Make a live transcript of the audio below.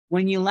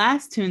When you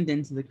last tuned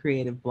into the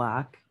Creative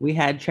Block, we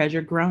had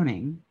Treasure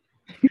Groaning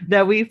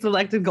that we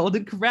selected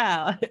Golden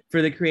Corral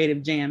for the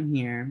Creative Jam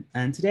here.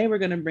 And today we're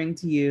going to bring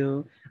to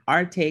you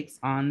our takes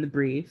on the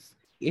brief.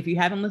 If you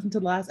haven't listened to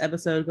the last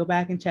episode, go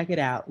back and check it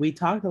out. We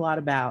talked a lot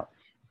about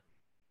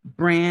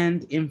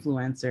brand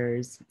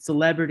influencers,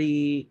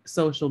 celebrity,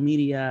 social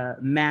media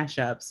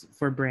mashups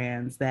for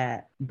brands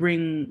that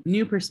bring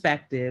new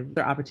perspective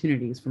or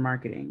opportunities for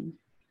marketing.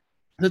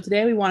 So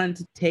today we wanted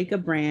to take a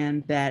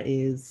brand that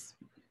is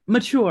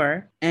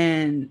mature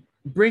and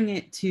bring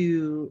it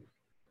to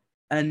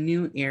a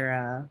new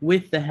era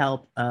with the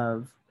help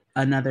of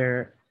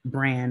another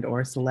brand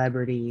or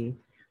celebrity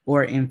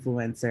or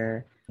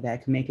influencer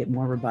that can make it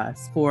more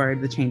robust for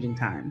the changing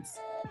times.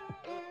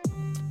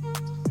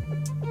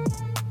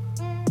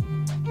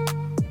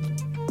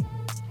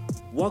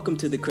 Welcome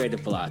to the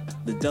Creative Block,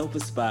 the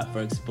dopest spot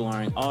for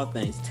exploring all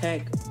things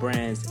tech,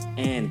 brands,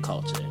 and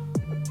culture.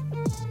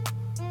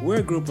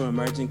 We're a group of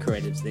emerging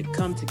creatives that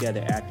come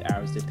together after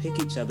hours to pick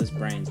each other's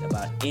brains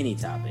about any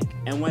topic.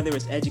 And whether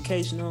it's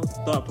educational,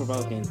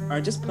 thought-provoking, or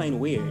just plain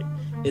weird,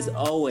 it's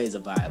always a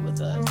vibe with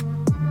us.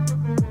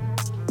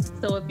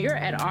 So if you're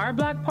at our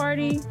block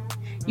party,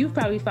 you've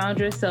probably found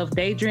yourself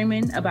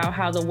daydreaming about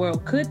how the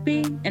world could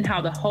be and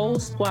how the whole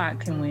squad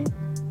can win.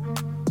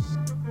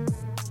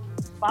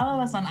 Follow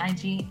us on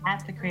IG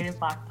at The Creative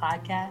Block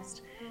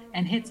Podcast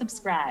and hit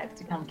subscribe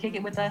to come kick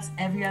it with us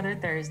every other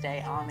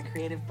Thursday on The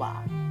Creative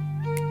Block.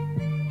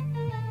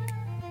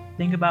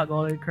 Think about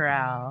Golden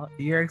Corral,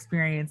 your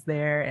experience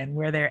there and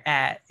where they're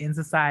at in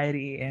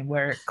society and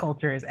where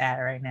culture is at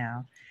right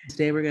now.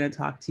 Today, we're going to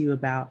talk to you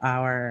about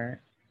our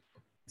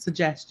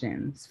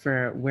suggestions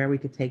for where we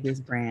could take this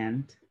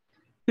brand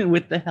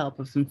with the help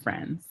of some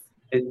friends.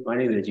 It's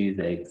funny that you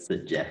say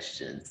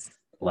suggestions.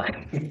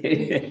 Like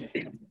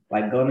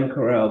Golden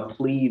Corral,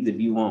 please, if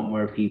you want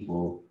more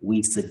people,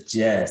 we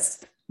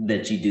suggest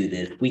that you do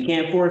this. We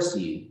can't force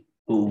you,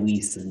 but we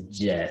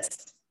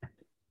suggest.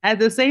 At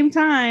the same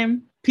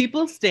time,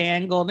 people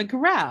stand Golden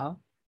Corral.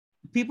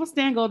 People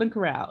stand Golden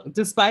Corral.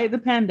 Despite the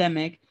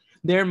pandemic,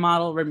 their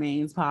model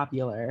remains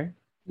popular.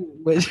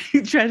 With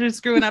Treasure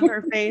screwing up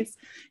her face.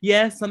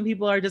 Yes, some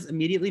people are just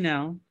immediately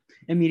know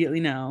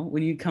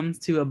when it comes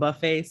to a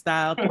buffet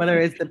style, whether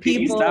it's the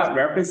people. Can you stop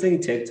referencing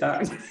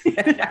TikTok?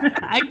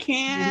 I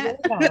can't.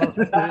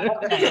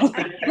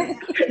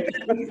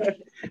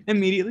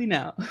 Immediately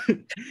know.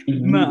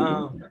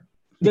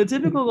 The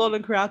typical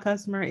Golden Corral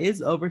customer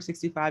is over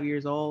 65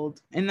 years old.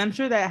 And I'm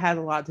sure that has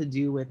a lot to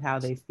do with how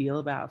they feel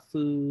about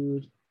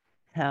food,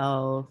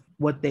 health,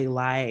 what they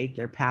like,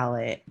 their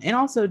palate, and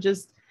also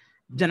just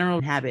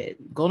general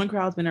habit. Golden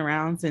Corral has been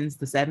around since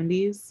the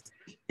 70s.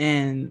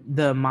 And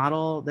the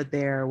model that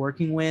they're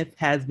working with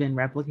has been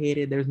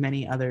replicated. There's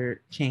many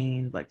other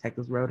chains like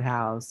Texas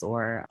Roadhouse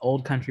or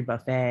Old Country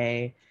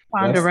Buffet.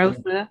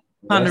 Ponderosa,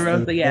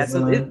 yeah.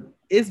 So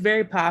it's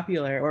very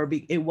popular,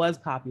 it was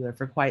popular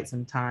for quite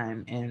some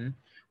time. And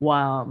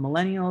while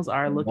millennials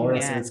are looking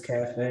Morrison's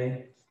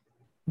Cafe.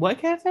 What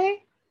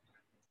cafe?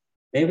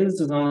 Maybe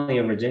this was only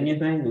a Virginia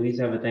thing, but we used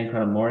to have a thing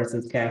called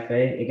Morrison's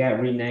Cafe. It got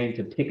renamed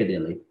to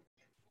Piccadilly.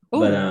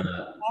 Ooh, but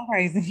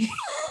crazy.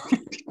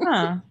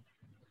 Huh.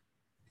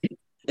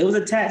 It was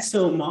attached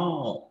to a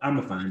mall. I'm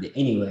gonna find it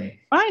anyway.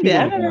 Find it.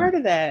 I've never heard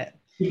of that.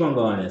 Keep on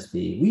going,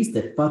 SP. We used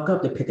to fuck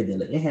up the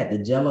Piccadilly. It had the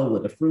Jello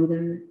with the fruit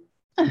in it.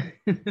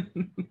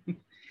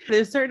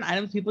 There's certain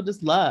items people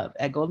just love.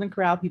 At Golden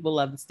Corral, people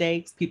love the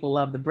steaks, people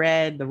love the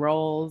bread, the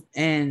rolls.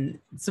 And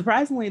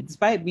surprisingly,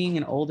 despite being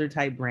an older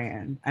type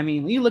brand, I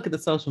mean, when you look at the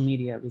social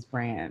media of this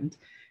brand,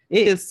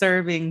 it is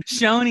serving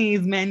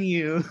Shoney's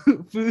menu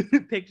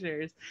food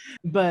pictures.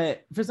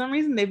 But for some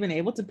reason, they've been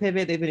able to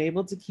pivot. They've been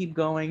able to keep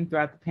going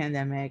throughout the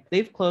pandemic.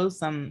 They've closed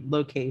some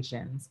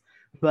locations,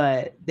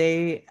 but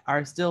they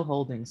are still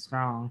holding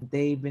strong.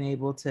 They've been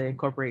able to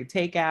incorporate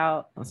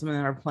takeout. Some of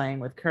them are playing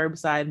with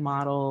curbside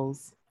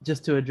models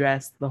just to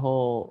address the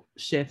whole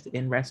shift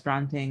in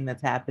restauranting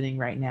that's happening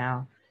right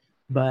now.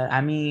 But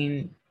I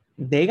mean,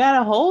 they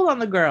got a hold on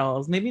the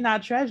girls. Maybe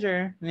not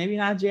Treasure, maybe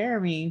not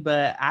Jeremy,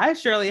 but I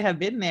surely have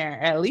been there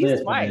at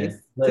least twice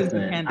since the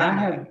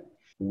pandemic.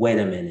 Wait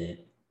a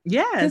minute.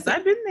 Yes,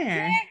 I've been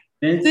there.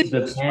 Since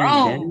the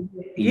pandemic?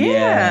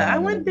 Yeah, I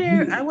went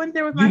there. I went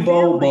there with my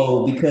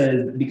family.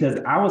 Because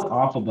I was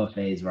off of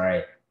buffets,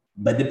 right?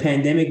 But the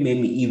pandemic made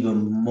me even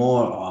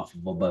more off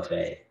of a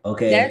buffet.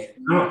 Okay.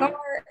 That's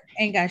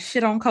ain't got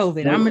shit on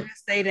COVID. I'm gonna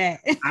just say that.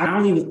 I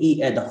don't even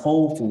eat at the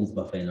Whole Foods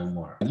buffet no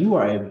more. You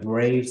are a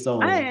brave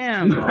soul. I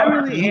am. I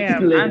really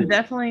am. I'm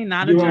definitely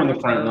not a germaphobe. You're on the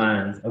front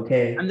lines,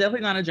 okay? I'm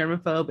definitely not a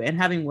germaphobe. And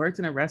having worked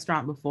in a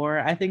restaurant before,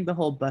 I think the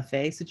whole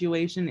buffet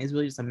situation is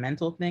really just a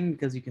mental thing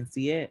because you can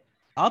see it.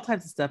 All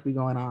types of stuff be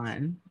going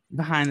on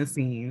behind the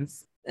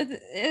scenes.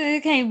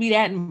 It can't be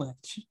that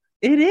much.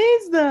 It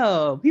is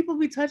though. People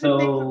be touching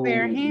things with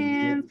their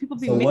hands. People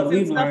be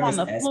mixing stuff on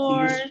the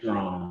floor.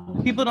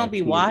 People don't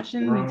be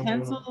washing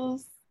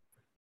utensils.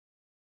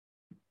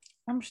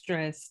 I'm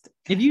stressed.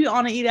 If you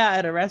want to eat out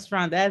at a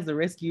restaurant, that's the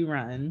risk you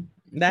run.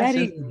 That's That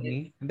just is.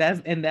 me.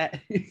 That's and that.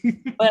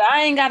 But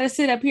I ain't got to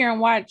sit up here and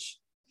watch.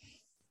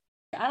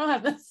 I don't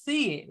have to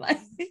see it. Like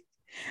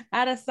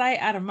out of sight,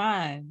 out of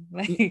mind.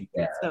 Like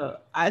So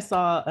I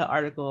saw an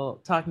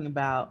article talking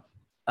about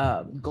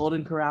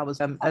Golden Corral was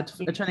a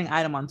trending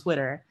item on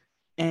Twitter,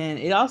 and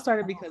it all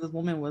started because this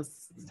woman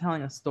was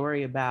telling a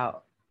story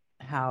about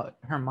how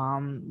her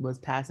mom was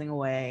passing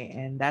away,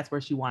 and that's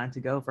where she wanted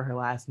to go for her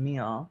last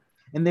meal.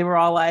 And they were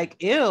all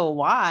like, "Ew,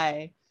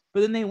 why?"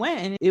 But then they went,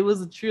 and it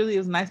was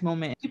a nice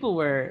moment. People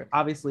were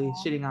obviously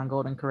shitting on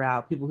Golden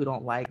Corral. People who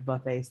don't like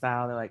buffet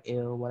style, they're like,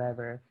 "Ew,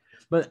 whatever."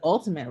 But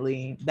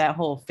ultimately, that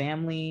whole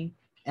family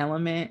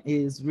element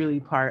is really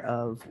part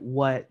of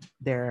what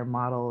their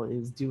model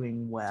is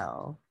doing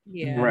well.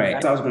 yeah.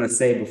 Right. So I was going to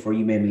say before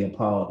you made me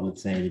appalled with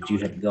saying that you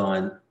had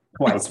gone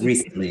twice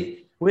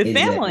recently With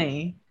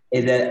family.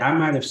 Is that I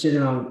might be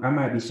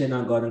shitting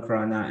on Golden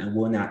Corral now and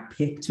will not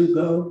pick to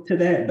go to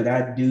that, but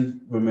I do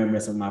remember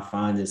some of my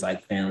fondest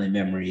like family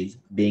memories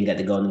being at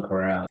the Golden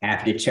Corral.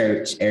 After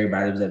church,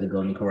 everybody was at the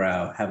Golden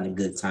Corral having a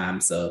good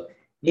time. So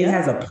it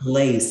has a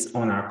place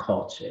on our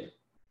culture.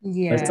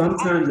 Yeah. But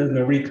sometimes, as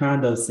Marie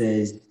Kondo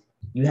says,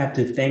 you have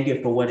to thank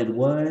it for what it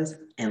was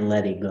and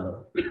let it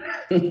go.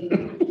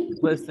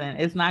 Listen,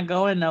 it's not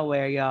going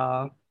nowhere,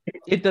 y'all.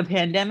 If the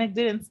pandemic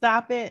didn't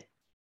stop it,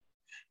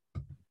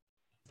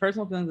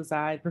 personal feelings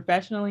aside,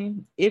 professionally,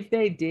 if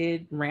they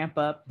did ramp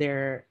up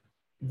their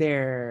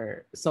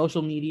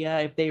social media,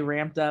 if they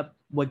ramped up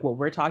like what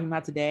we're talking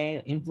about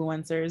today,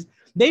 influencers,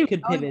 they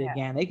could pivot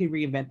again. They could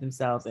reinvent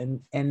themselves,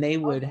 and they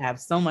would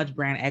have so much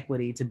brand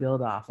equity to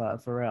build off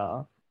of, for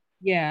real.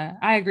 Yeah,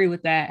 I agree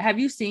with that. Have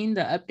you seen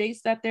the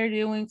updates that they're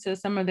doing to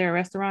some of their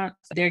restaurants?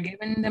 They're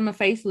giving them a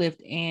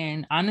facelift,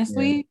 and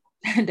honestly,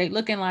 they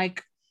looking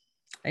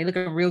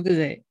real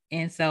good.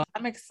 And so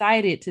I'm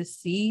excited to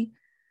see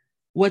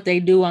what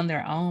they do on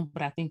their own,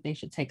 but I think they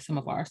should take some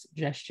of our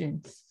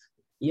suggestions.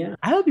 Yeah,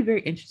 I would be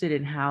very interested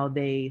in how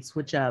they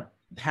switch up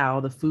how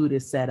the food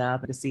is set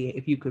up to see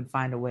if you could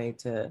find a way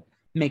to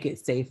make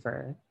it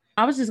safer.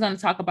 I was just going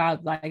to talk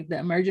about like the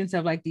emergence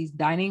of like these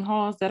dining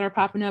halls that are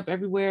popping up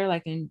everywhere,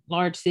 like in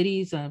large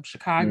cities,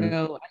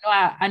 Chicago.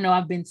 I know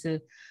I've been to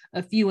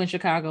a few in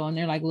Chicago, and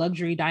they're like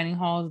luxury dining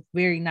halls,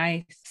 very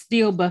nice,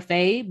 still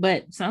buffet,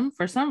 but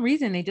for some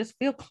reason they just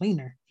feel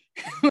cleaner.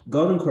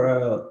 Golden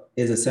Corral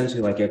is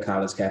essentially like your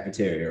college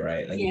cafeteria,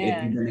 right? Like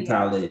if you've been to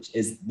college,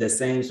 it's the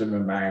same sort of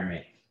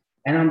environment.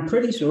 And I'm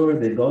pretty sure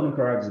that Golden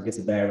Corral just gets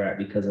a bad rap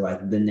because of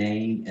like the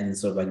name and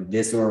sort of like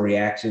visceral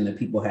reaction that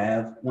people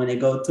have when they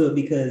go to it,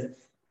 because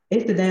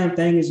it's the damn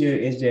thing is your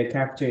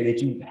cafeteria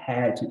that you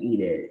had to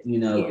eat at,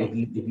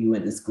 if you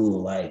went to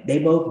school. Like they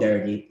both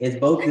dirty. It's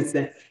both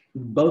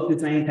the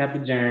same type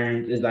of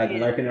germs. It's like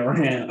lurking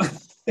around.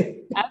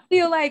 I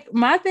feel like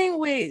my thing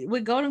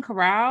with Golden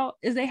Corral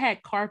is they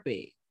had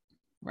carpet.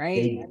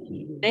 Right?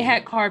 They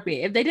had carpet.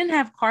 If they didn't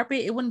have carpet,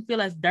 it wouldn't feel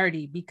as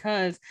dirty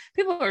because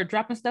people are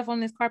dropping stuff on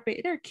this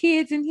carpet. There are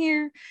kids in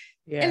here.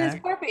 Yeah. And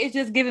this carpet is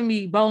just giving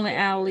me bowling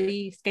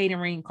alley, skating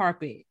ring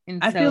carpet.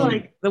 And I feel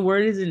like the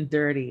word isn't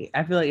dirty.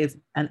 I feel like it's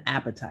an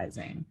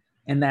appetizing.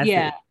 And that's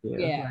yeah.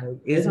 Like,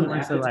 it's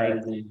more so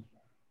like,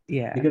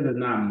 because it's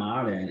not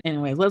modern.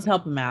 Anyways, let's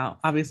help them out.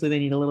 Obviously, they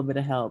need a little bit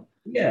of help.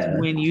 To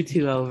win you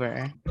two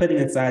over. Putting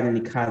aside any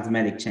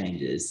cosmetic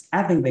changes,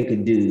 I think they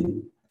could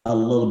do a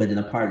little bit in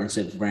a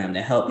partnership realm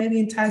to help maybe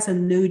entice a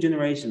new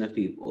generation of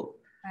people.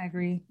 I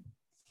agree.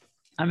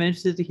 I'm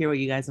interested to hear what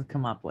you guys have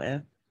come up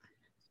with.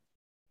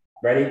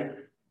 Ready?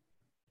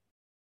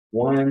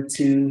 1,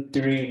 2,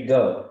 3,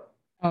 go.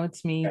 Oh,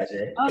 it's me.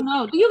 Oh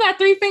no, you got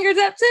 3 fingers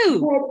up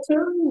too.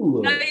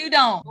 Two. No, you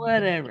don't.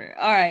 Whatever.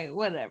 All right,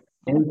 whatever.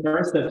 And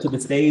first up to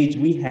the stage,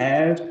 we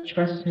have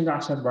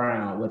Trisha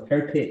Brown with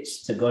her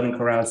pitch to Golden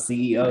Corral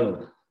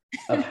CEO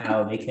of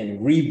how they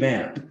can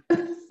revamp.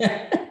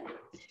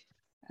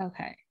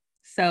 Okay,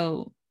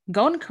 so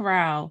Golden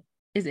Corral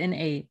is in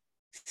a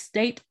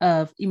state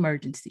of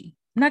emergency.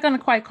 I'm not going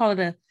to quite call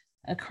it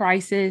a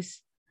crisis,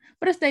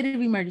 but a state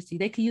of emergency.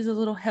 They could use a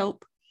little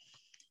help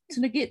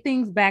to get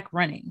things back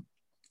running.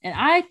 And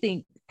I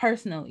think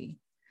personally,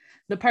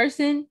 the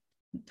person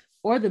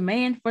or the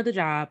man for the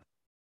job,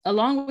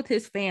 along with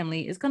his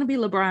family, is going to be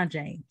LeBron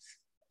James.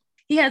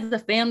 He has a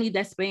family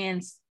that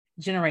spans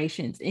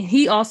generations. And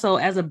he also,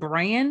 as a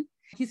brand,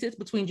 he sits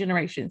between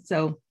generations.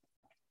 So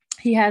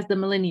he has the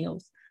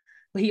millennials,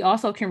 but he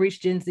also can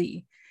reach Gen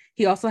Z.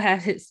 He also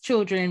has his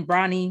children,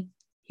 Bronny.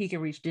 He can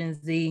reach Gen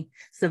Z.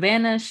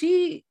 Savannah,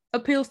 she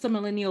appeals to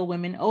millennial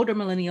women, older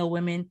millennial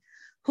women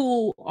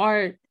who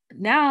are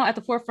now at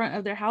the forefront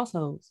of their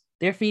households.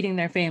 They're feeding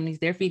their families.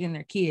 They're feeding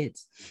their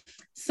kids.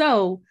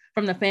 So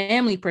from the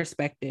family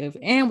perspective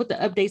and with the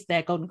updates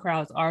that Golden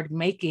Corral is already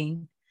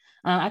making,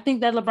 I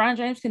think that LeBron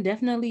James can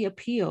definitely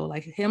appeal.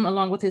 Like him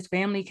along with his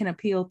family can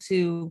appeal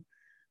to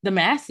the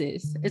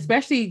masses,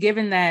 especially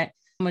given that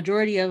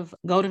majority of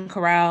Golden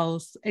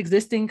Corral's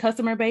existing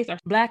customer base are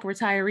Black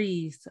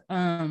retirees.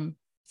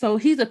 So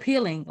he's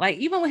appealing, like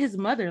even with his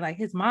mother, like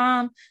his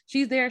mom,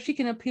 she's there. She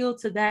can appeal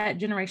to that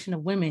generation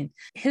of women.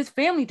 His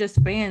family just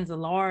spans a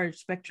large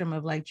spectrum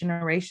of like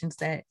generations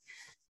that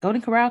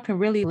Golden Corral can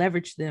really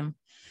leverage them.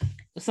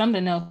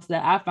 Something else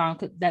that I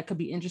found that could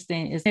be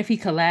interesting is if he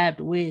collabed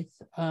with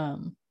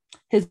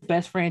his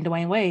best friend,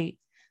 Dwayne Wade.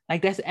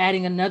 Like, that's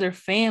adding another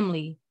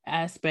family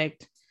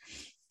aspect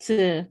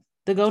to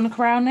the Golden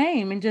Corral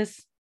name and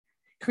just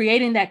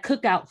creating that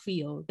cookout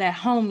feel, that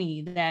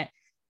homey, that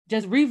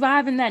just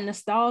reviving that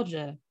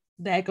nostalgia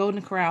that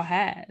Golden Corral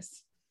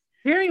has.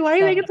 Jerry, why are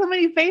you making so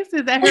many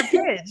faces at her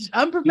pitch?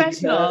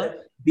 Unprofessional.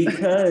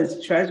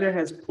 Because Treasure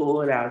has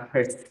pulled out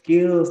her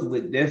skills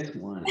with this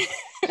one.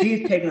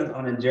 She's taken us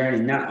on a journey.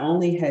 Not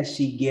only has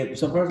she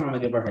so first I'm gonna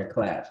give her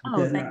claps,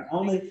 because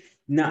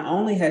not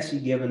only has she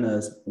given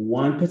us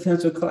one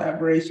potential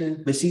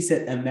collaboration, but she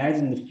said,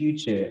 imagine the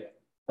future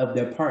of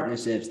their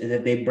partnerships and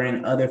that they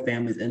bring other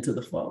families into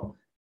the fold.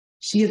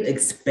 She has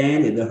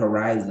expanded the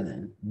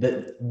horizon,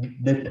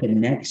 the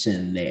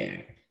connection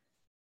there.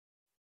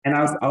 And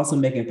I was also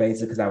making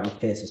faces because I was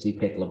pissed that she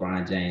picked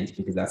LeBron James,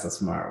 because that's a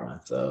smart one.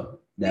 So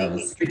that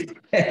was.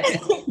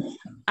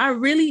 I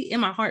really, in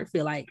my heart,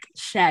 feel like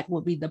Shaq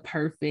would be the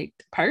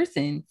perfect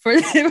person for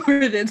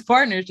this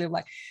partnership.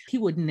 Like, he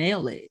would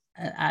nail it,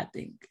 I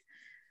think.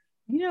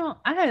 You know,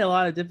 I had a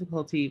lot of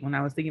difficulty when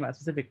I was thinking about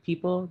specific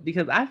people,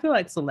 because I feel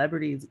like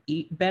celebrities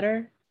eat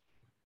better.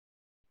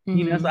 Mm-hmm.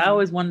 You know, so I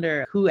always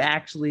wonder who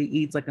actually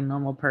eats like a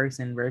normal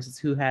person versus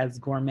who has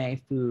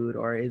gourmet food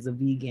or is a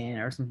vegan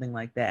or something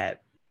like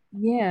that.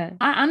 Yeah,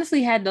 I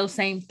honestly had those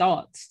same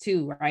thoughts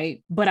too,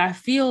 right? But I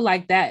feel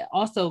like that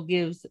also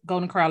gives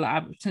Golden Corral the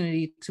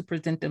opportunity to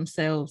present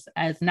themselves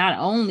as, not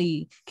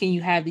only can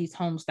you have these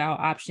home style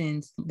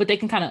options, but they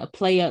can kind of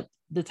play up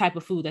the type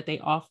of food that they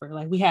offer.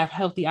 Like, we have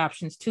healthy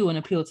options too and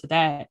appeal to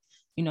that,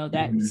 you know,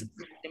 that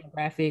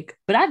demographic.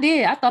 But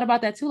I thought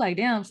about that too. Like,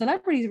 damn,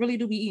 celebrities really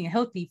do be eating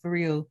healthy for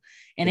real.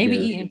 And they be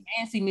eating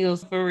fancy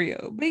meals for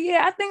real. But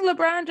yeah, I think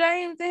LeBron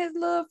James and his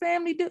little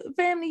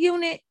family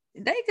unit,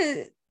 they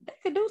could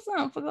do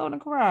something for Golden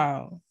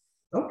Corral.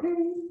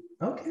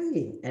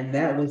 Okay. And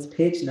that was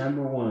pitch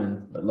number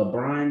one.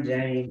 LeBron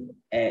James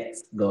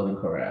x Golden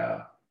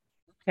Corral.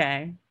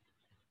 Okay.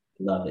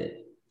 Love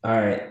it. All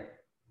right.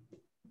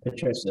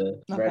 Patricia,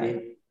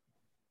 ready?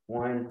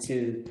 1,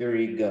 2,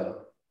 3,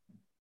 go.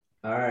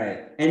 All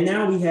right. And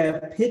now we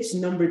have pitch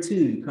number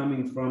 2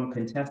 coming from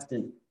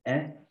contestant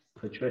F,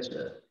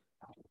 Patricia.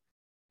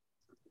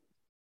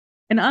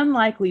 An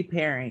unlikely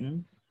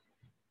pairing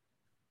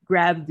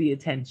grabs the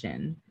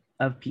attention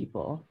of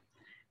people.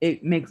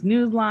 It makes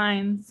news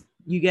lines.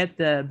 You get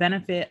the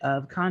benefit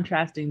of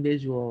contrasting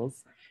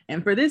visuals.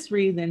 And for this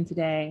reason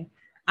today,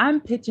 I'm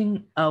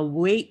pitching a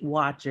Weight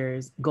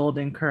Watchers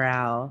Golden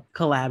Corral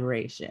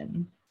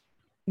collaboration.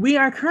 We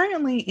are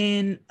currently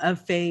in a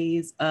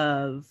phase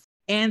of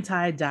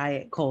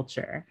anti-diet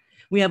culture.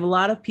 We have a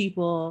lot of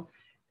people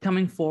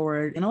coming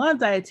forward and a lot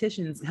of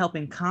dietitians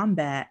helping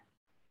combat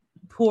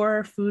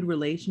poor food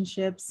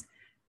relationships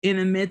in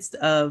the midst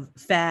of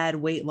fad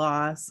weight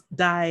loss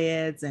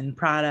diets and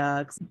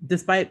products.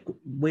 Despite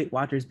Weight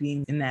Watchers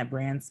being in that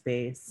brand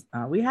space,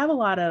 we have a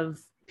lot of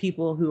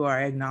people who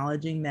are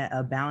acknowledging that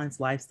a balanced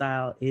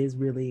lifestyle is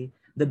really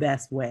the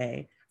best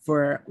way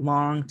for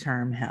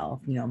long-term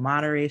health. You know,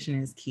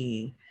 moderation is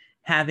key.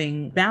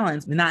 Having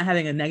balance, not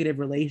having a negative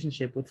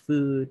relationship with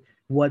food,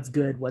 what's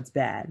good, what's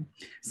bad.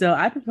 So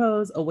I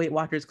propose a Weight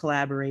Watchers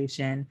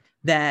collaboration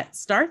that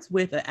starts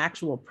with an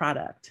actual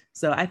product.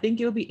 So I think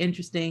it would be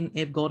interesting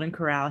if Golden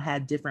Corral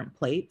had different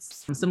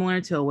plates, similar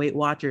to a Weight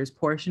Watchers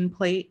portion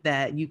plate,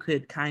 that you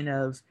could kind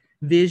of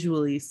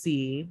visually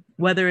see,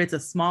 whether it's a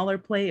smaller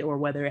plate or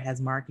whether it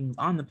has markings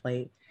on the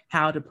plate,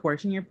 how to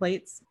portion your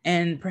plates,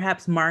 and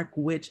perhaps mark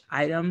which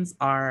items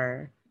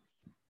are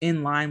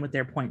in line with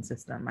their point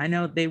system. I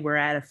know they were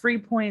at a free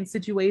point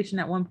situation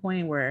at one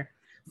point where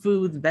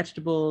foods,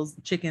 vegetables,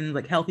 chicken,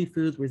 like healthy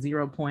foods were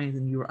 0 points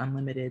and you were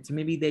unlimited. So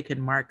maybe they could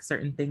mark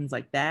certain things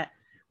like that,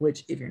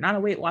 which if you're not a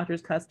Weight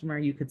Watchers customer,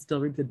 you could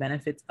still reap the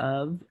benefits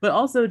of. But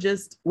also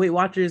just Weight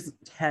Watchers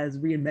has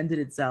reinvented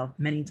itself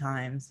many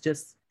times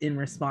just in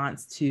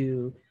response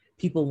to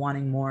people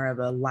wanting more of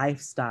a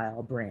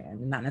lifestyle brand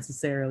and not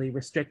necessarily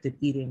restricted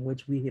eating,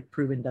 which we have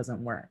proven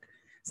doesn't work.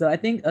 So I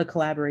think a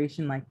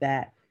collaboration like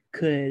that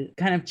could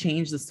kind of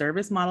change the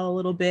service model a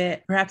little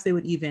bit. Perhaps they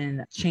would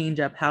even change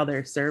up how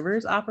their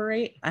servers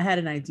operate. I had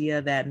an idea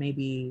that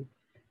maybe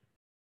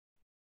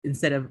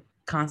instead of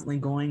constantly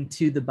going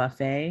to the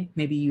buffet,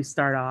 maybe you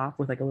start off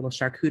with like a little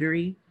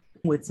charcuterie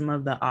with some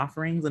of the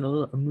offerings and a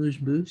little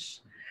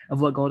amuse-bouche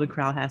of what Golden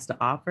Corral has to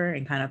offer,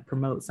 and kind of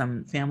promote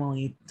some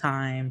family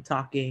time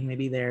talking.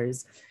 Maybe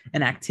there's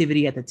an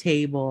activity at the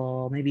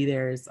table. Maybe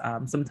there's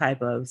some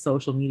type of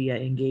social media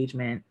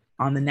engagement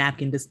on the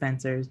napkin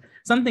dispensers,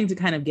 something to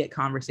kind of get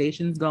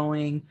conversations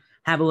going,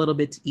 have a little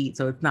bit to eat.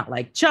 So it's not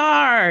like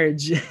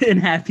charge and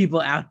have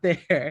people out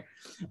there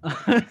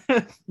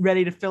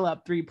ready to fill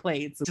up 3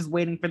 plates, just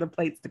waiting for the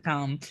plates to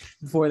come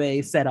before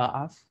they set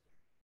off.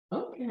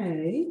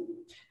 Okay.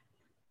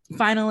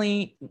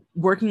 Finally,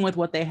 working with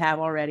what they have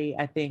already,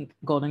 I think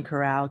Golden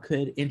Corral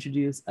could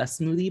introduce a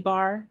smoothie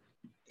bar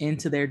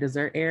into their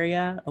dessert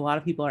area. A lot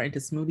of people are into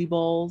smoothie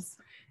bowls.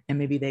 and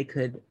maybe they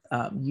could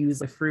use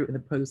the fruit and the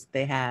produce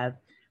they have,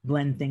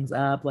 blend things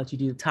up, let you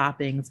do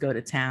toppings, go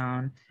to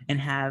town, and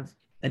have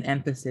an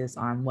emphasis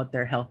on what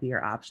their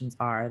healthier options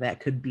are that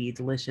could be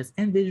delicious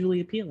and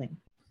visually appealing.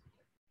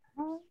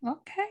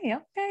 Okay,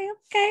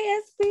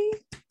 SB.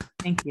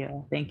 Thank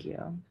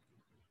you.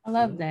 I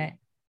love that.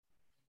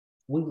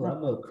 We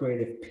love a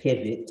creative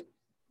pivot.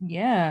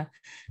 Yeah.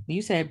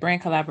 You said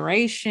brand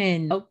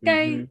collaboration.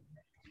 Okay. Mm-hmm.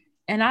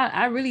 And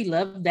I really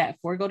love that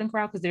for Golden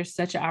Corral because there's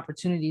such an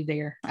opportunity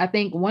there. I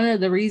think one of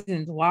the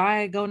reasons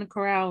why Golden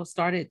Corral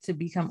started to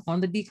become on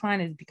the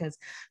decline is because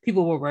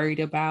people were worried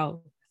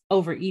about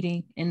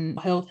overeating, and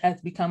health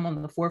has become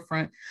on the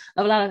forefront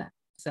of a lot of.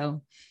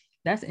 So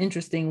that's an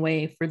interesting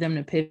way for them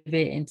to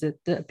pivot and to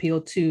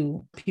appeal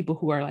to people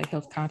who are like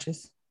health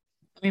conscious.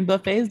 I mean,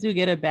 buffets do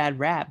get a bad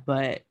rap,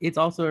 but it's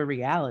also a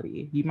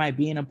reality. You might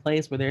be in a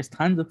place where there's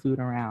tons of food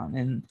around,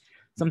 and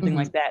something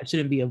like that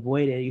shouldn't be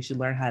avoided. You should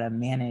learn how to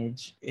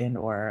manage and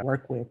or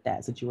work with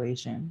that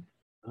situation.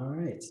 All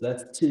right, so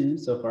that's 2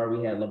 so far.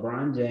 We had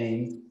LeBron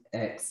James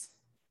X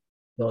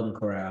Golden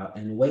Corral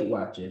and Weight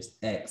Watchers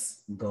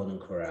X Golden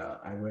Corral.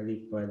 I'm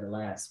ready for the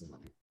last one.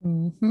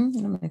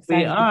 I'm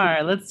excited. We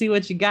are. Let's see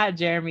what you got,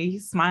 Jeremy.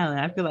 He's smiling.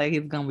 I feel like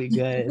it's gonna be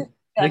good.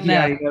 Like he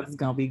already knows it's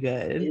gonna be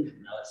good.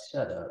 No,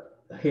 shut up.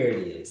 Here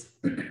it is.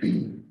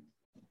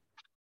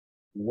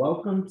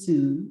 Welcome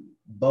to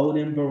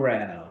Golden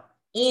Corral.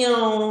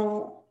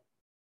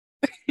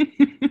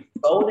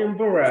 Golden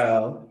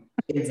Corral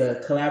is a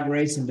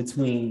collaboration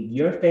between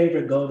your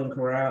favorite Golden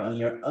Corral and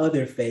your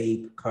other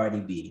fave, Cardi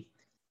B.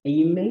 And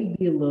you may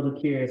be a little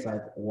curious,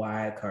 like,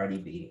 why Cardi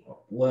B?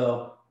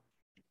 Well,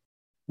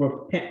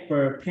 for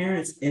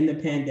parents in the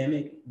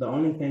pandemic, the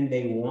only thing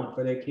they want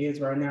for their kids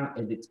right now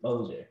is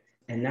exposure.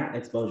 And not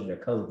exposure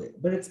to COVID,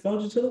 but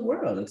exposure to the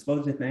world,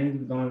 exposure to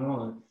things going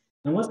on.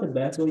 And what's the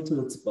best way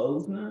to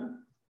expose now?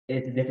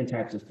 It's different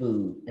types of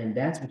food. And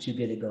that's what you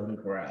get at Golden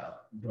Corral,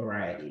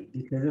 variety,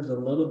 because there's a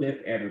little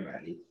bit for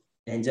everybody.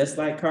 And just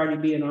like Cardi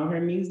B and all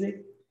her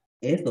music,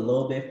 it's a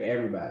little bit for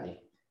everybody.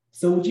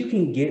 So what you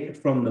can get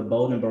from the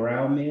Golden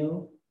Corral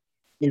meal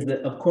is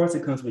that, of course,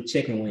 it comes with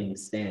chicken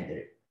wings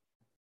standard.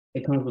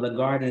 It comes with a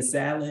garden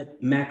salad,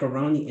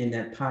 macaroni in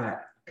that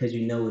pot, because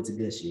you know it's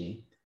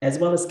gushy, as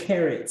well as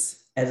carrots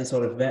as a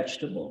sort of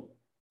vegetable.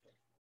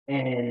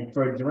 And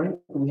for a drink,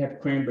 we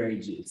have cranberry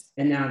juice.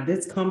 And now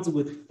this comes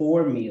with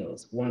 4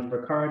 meals, one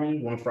for Cardi,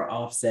 one for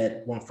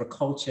Offset, one for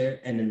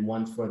Culture, and then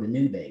one for the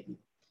new baby.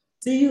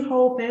 So your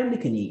whole family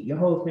can eat. Your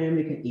whole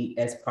family can eat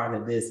as part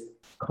of this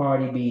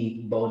Cardi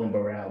B Golden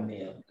Corral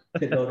meal.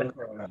 The Golden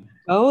Corral.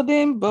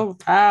 Golden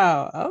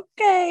Corral.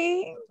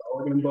 Okay.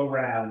 Golden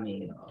Corral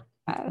meal.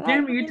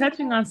 Jeremy, you're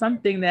touching on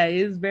something that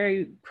is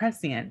very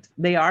prescient.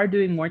 They are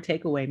doing more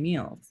takeaway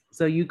meals.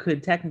 So you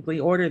could technically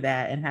order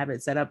that and have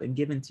it set up and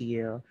given to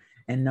you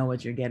and know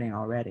what you're getting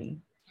already.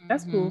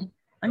 That's cool.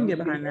 I can get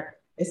behind that.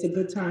 It's a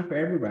good time for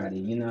everybody,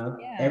 you know?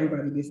 Yeah.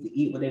 Everybody gets to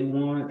eat what they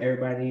want.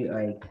 Everybody,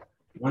 like,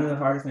 one of the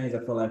hardest things I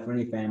feel like for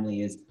any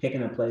family is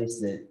picking a place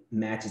that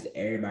matches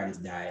everybody's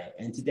diet.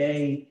 And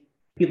today,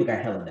 people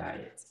got hella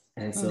diets.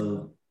 And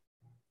so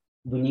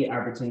we need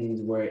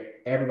opportunities where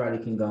everybody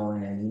can go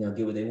in, you know,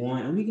 get what they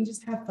want. And we can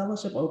just have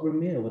fellowship over a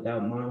meal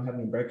without mom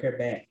having to break her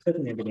back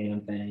cooking every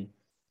damn thing.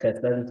 Because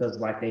such and such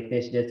like they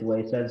fish this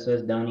way, such and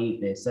such don't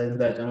eat this, such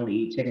and such only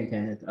eat chicken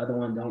tenders, the other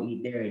one don't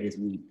eat dairy this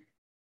week.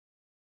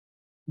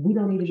 We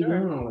don't need to be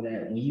doing all of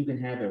that when you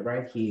can have it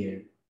right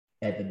here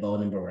at the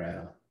Golden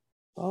Corral.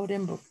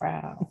 Golden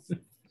Corral.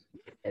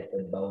 At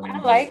the Golden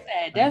I like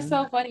that. That's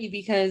so funny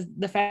because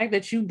the fact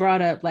that you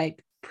brought up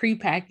like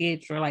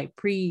pre-packaged or like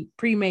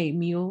pre-made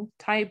meal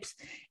types,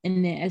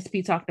 and then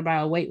SP talked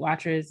about Weight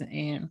Watchers,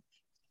 and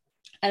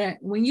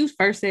when you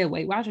first said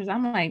Weight Watchers,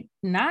 I'm like,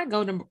 not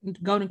Golden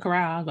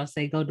Corral. I was gonna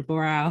say Golden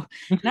Corral,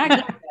 not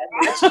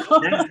That's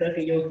stuck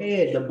in your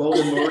head. The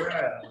Golden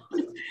Corral,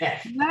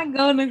 not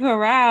Golden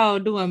Corral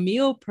doing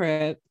meal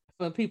prep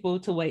for people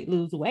to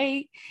lose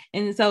weight,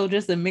 and so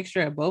just a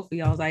mixture of both of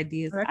y'all's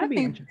ideas. That could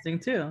be interesting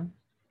too.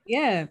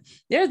 Yeah,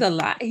 there's a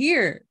lot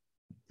here.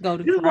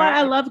 This is why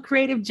I love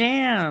creative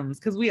jams,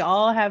 because we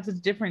all have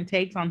such different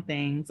takes on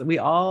things. We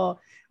all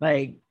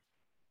like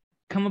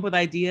come up with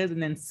ideas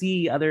and then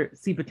see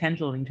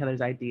potential in each other's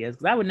ideas.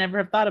 Because I would never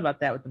have thought about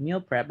that with the meal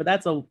prep, but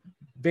that's a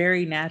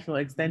very natural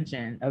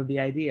extension of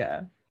the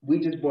idea. We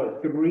just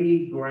brought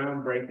 3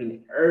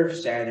 groundbreaking,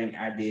 earth-shattering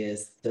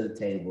ideas to the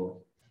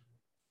table.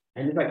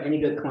 And just like any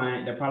good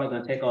client, they're probably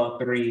going to take all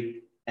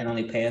 3 and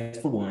only pay us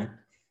for 1.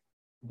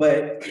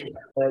 But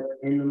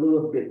in the lieu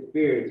of good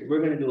spirits, we're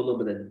going to do a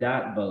little bit of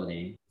dot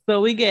voting.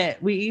 So we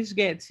each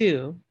get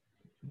 2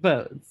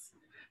 votes.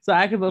 So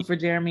I could vote for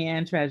Jeremy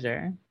and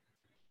Treasure.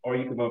 Or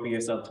you can vote for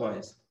yourself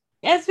twice.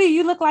 SV,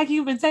 you look like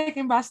you've been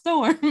taken by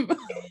storm.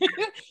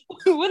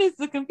 What is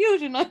the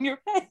confusion on your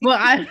face?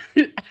 Well,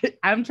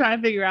 I'm trying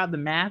to figure out the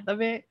math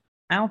of it.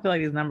 I don't feel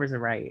like these numbers are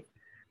right.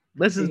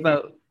 Let's just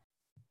vote.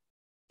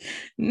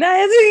 No,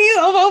 SV, you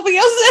don't vote for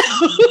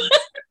yourself.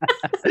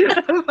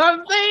 That's what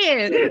I'm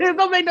saying. It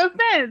don't make no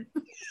sense.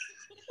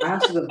 I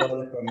should have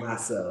voted for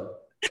myself.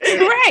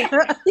 Right.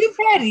 You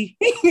petty.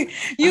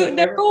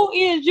 The rule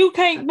is you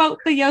can't vote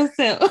for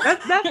yourself.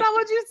 That's not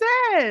what you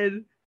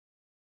said.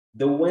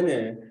 The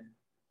winner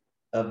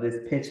of this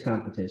pitch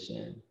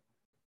competition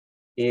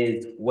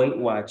is Weight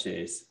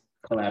Watchers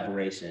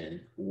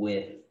collaboration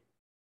with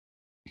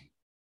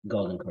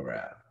Golden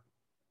Corral.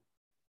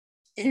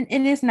 And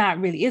it's not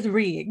really, it's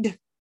rigged.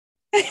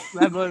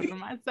 I voted for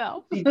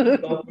myself.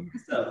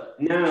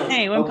 Now,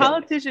 hey, when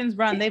politicians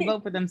run, they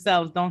vote for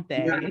themselves, don't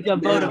they? It's a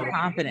vote of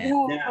confidence.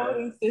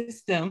 Voting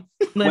system.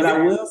 What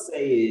I will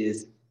say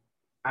is,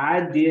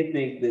 I did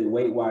think that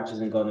Weight Watchers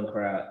and Golden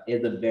Corral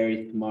is a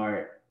very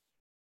smart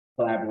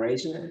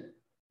collaboration,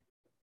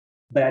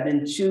 but I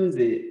didn't choose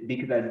it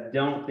because I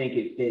don't think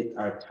it fits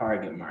our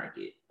target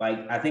market. Like,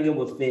 I think it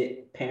would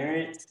fit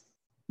parents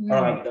or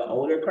like the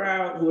older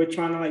crowd who are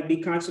trying to like be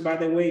conscious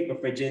about their weight,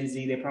 but for Gen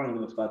Z, they probably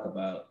don't give a fuck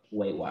about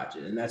Weight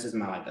Watchers, and that's just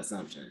my like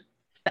assumption.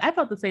 I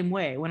felt the same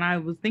way when I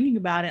was thinking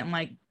about it. I'm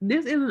like,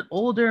 this is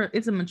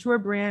it's a mature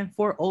brand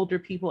for older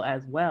people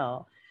as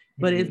well,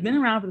 but it's been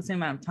around for the same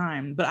amount of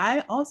time. But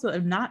I also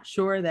am not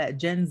sure that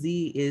Gen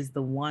Z is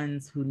the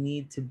ones who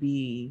need to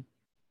be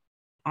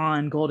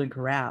on Golden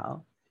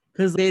Corral,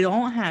 because they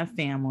don't have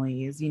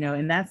families,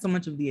 and that's so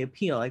much of the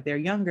appeal. Like, they're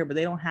younger, but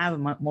they don't have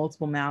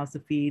multiple mouths to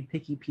feed,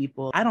 picky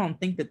people. I don't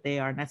think that they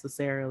are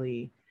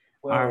necessarily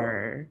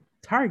our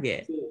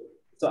target.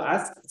 So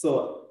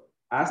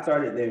I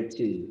started there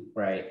too,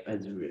 right?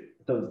 As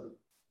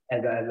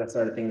I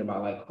started thinking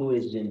about like, who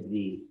is Gen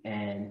Z?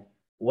 And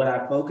what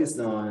I focused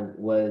on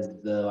was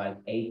the like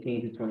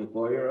 18 to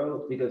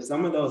 24-year-olds, because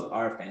some of those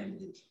are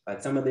families.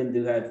 Like, some of them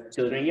do have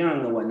children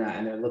young and whatnot,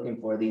 and they're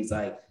looking for these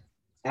like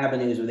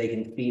avenues where they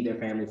can feed their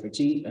family for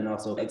cheap and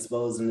also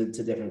expose them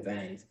to different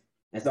things.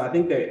 And so I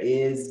think there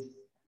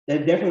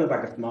definitely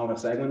like a smaller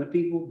segment of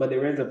people, but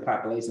there is a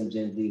population of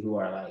Gen Z who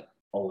are like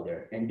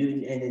older and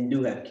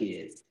do have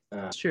kids.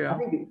 True. I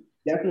think it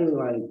definitely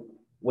like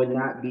would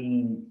not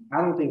be,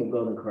 I don't think if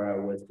Golden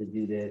Corral was to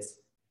do this,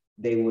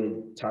 they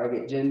would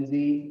target Gen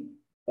Z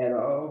at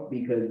all,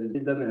 because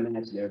it doesn't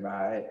match their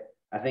vibe.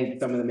 I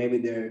think some of them, maybe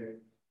they're,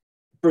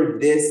 for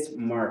this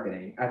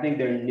marketing, I think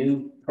their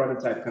new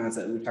prototype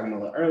concept we were talking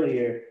about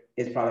earlier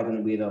is probably going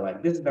to be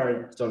like, this is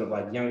our sort of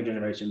like younger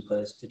generation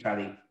push to try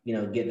to,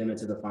 get them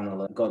into the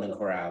funnel of Golden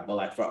Corral. But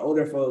like for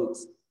older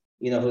folks,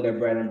 who they're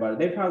bread and butter,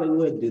 they probably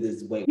would do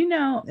this way.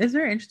 It's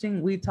very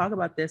interesting. We talk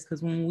about this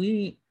because when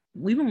we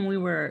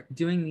were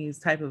doing these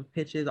type of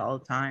pitches all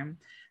the time,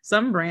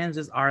 some brands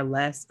just are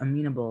less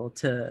amenable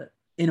to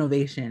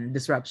innovation,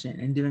 disruption,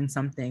 and doing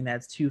something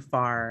that's too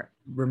far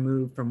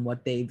removed from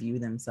what they view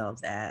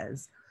themselves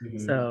as.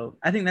 So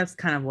I think that's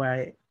kind of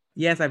why,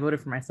 yes, I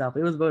voted for myself.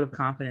 It was a vote of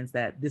confidence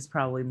that this is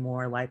probably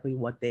more likely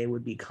what they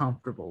would be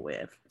comfortable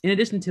with. In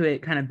addition to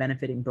it kind of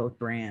benefiting both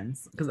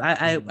brands, because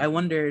I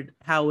wondered,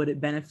 how would it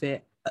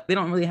benefit? They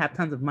don't really have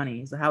tons of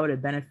money, so how would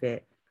it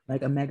benefit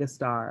like a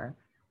megastar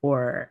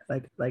or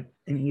like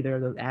in either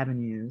of those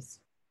avenues?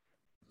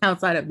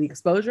 Outside of the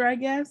exposure, I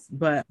guess,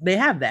 but they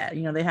have that,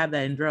 they have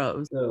that in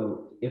droves.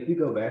 So if we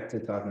go back to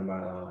talking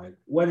about like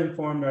what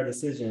informed our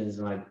decisions,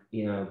 like,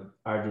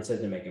 our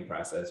decision-making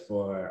process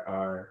for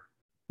our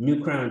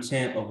new crown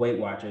champ of Weight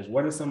Watchers,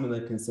 what are some of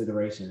the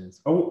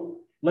considerations? Oh,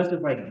 let's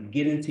just like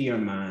get into your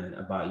mind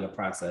about your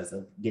process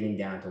of getting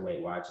down to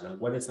Weight Watchers. Like,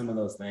 what are some of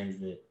those things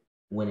that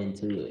went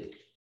into it?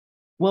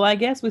 Well, I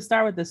guess we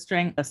start with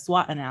a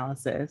SWOT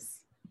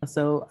analysis.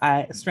 So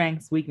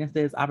strengths,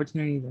 weaknesses,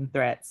 opportunities, and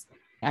threats.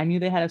 I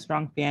knew they had a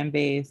strong fan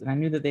base, and I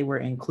knew that they were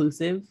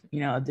inclusive,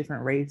 of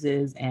different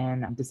races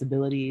and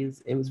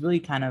disabilities. It was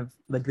really kind of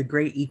like the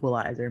great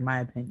equalizer, in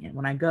my opinion.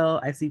 When I go,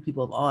 I see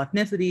people of all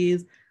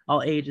ethnicities,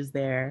 all ages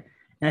there,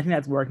 and I think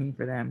that's working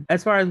for them.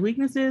 As far as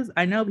weaknesses,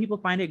 I know people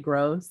find it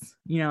gross,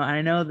 and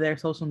I know their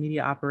social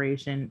media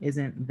operation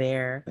isn't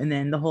there. And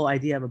then the whole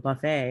idea of a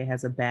buffet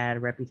has a bad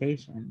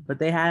reputation, but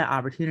they had an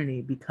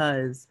opportunity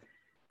because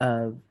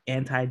of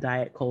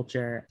anti-diet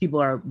culture. People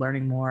are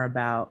learning more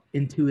about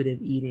intuitive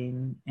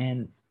eating,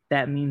 and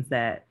that means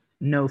that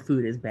no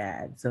food is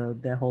bad. So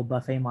the whole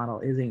buffet model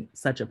isn't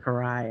such a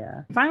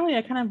pariah. Finally,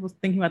 I kind of was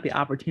thinking about the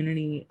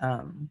opportunity,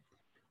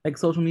 like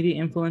social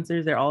media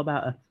influencers, they're all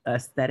about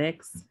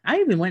aesthetics. I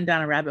even went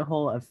down a rabbit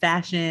hole of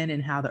fashion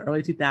and how the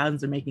early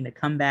 2000s are making a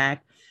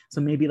comeback. So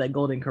maybe like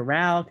Golden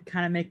Corral could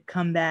kind of make a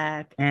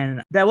comeback.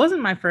 And that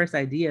wasn't my first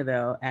idea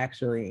though,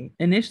 actually.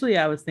 Initially,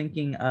 I was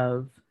thinking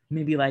of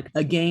maybe like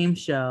a game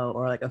show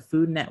or like a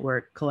Food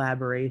Network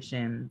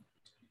collaboration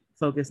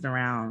focused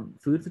around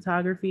food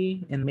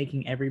photography and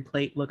making every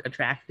plate look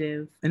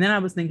attractive. And then I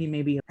was thinking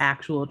maybe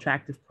actual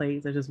attractive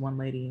plates. There's just one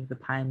lady, the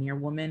Pioneer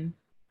Woman,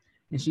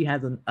 and she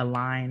has a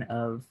line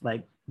of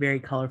like very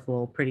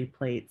colorful, pretty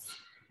plates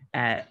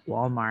at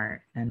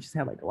Walmart. And she's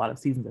had like a lot of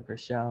seasons of her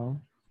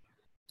show.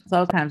 So I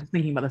was kind of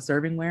thinking about the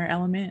servingware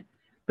element.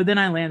 But then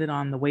I landed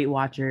on the Weight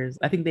Watchers.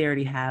 I think they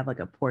already have like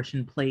a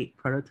portion plate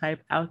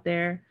prototype out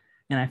there.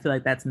 And I feel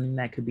like that's something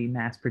that could be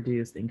mass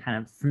produced and kind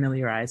of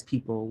familiarize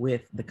people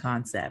with the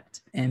concept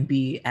and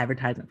be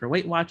advertisement for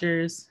Weight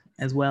Watchers,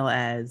 as well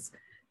as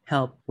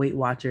help Weight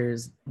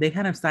Watchers. They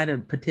kind of started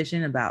a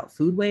petition about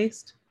food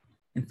waste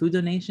and food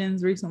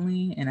donations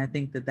recently. And I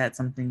think that that's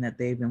something that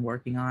they've been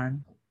working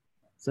on.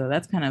 So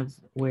that's kind of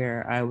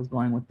where I was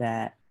going with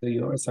that. So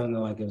yours sounded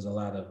like it was a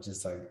lot of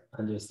just like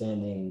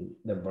understanding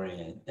the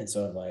brand and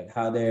sort of like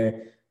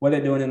what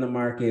they're doing in the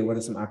market, what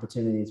are some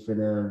opportunities for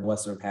them,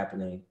 what's sort of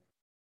happening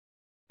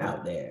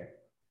out there.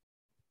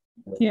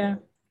 Yeah. Them.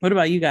 What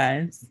about you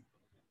guys?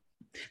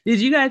 Did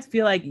you guys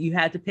feel like you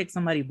had to pick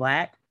somebody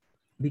Black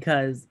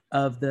because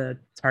of the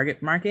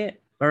target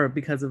market or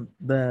because of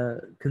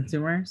the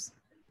consumers?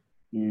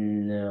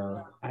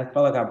 No, I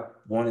felt like I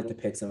wanted to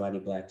pick somebody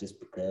Black just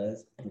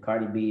because, and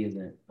Cardi B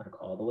isn't like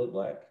all the way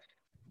Black.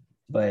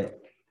 But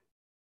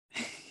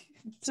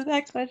to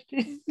that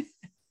question,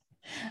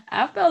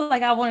 I felt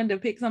like I wanted to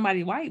pick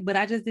somebody white, but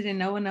I just didn't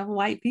know enough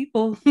white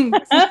people.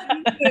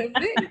 that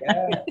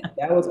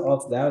was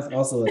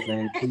also a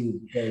thing too,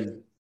 because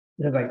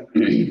like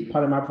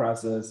part of my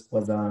process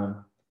was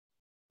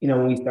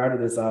when we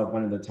started this off,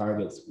 one of the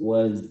targets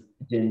was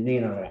Gen Z,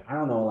 and I was like, I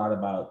don't know a lot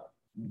about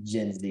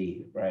Gen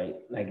Z, right?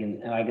 Like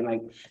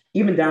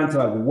even down to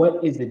like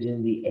what is the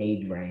Gen Z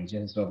age range,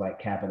 and sort of like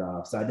cap it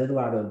off. So I did a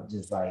lot of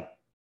just like,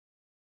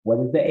 what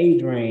is the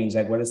age range?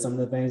 Like, what are some of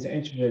the things they're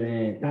interested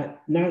in? Not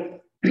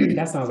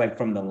that sounds like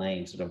from the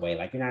lame sort of way,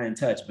 like you're not in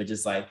touch, but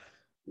just like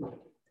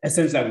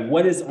essentially like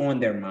what is on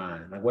their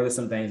mind? Like what are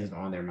some things that's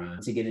on their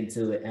mind to get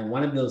into it? And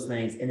one of those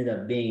things ended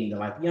up being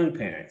like young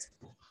parents.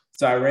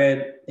 So I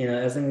read,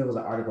 I think it was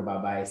an article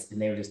by Vice,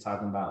 and they were just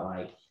talking about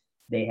like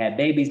they had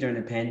babies during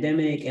the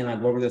pandemic and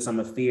like what were some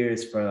of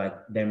fears for like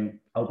them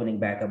opening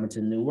back up into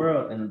the new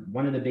world. And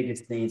one of the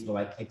biggest things were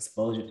like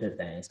exposure to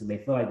things. So they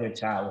feel like their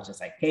child was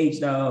just like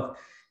caged off,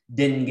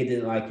 didn't get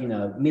to like,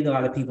 meet a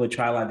lot of people,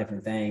 try a lot of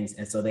different things.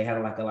 And so they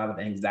had like a lot of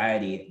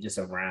anxiety just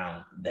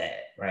around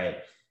that, right?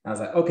 And I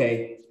was like,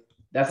 okay,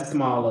 that's a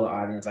small little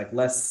audience. Like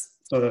let's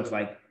sort of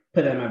like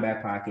put it in my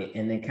back pocket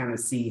and then kind of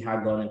see how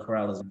Golden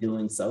Corral is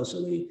doing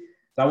socially.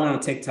 So I went on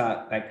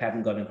TikTok, like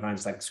having Golden Corral,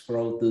 just like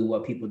scroll through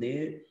what people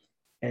did.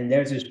 And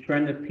there's this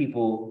trend of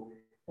people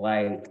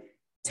like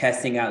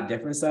testing out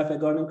different stuff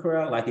at Golden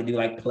Corral. Like they do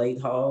like plate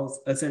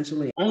hauls,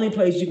 essentially. Only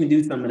place you can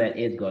do some of that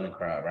is Golden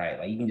Corral, right?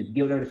 Like you can just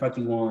get whatever the fuck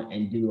you want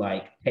and do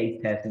like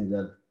taste testings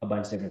of a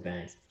bunch of different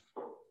things.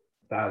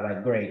 So I was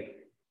like, great.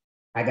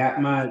 I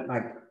got my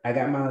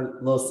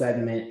little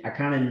segment. I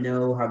kind of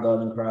know how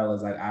Golden Corral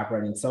is like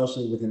operating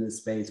socially within this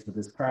space with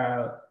this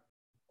crowd.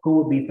 Who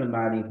would be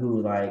somebody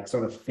who like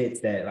sort of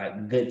fits that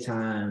like good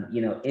time,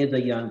 is a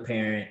young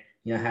parent,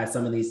 has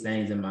some of these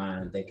things in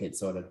mind that could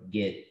sort of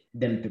get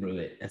them through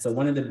it. And so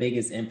one of the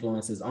biggest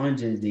influences on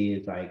Gen Z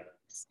is like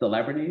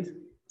celebrities.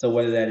 So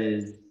whether that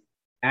is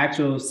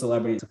actual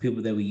celebrities,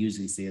 people that we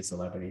usually see as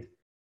celebrities,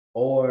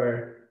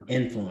 or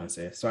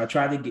influencers. So I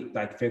tried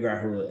to figure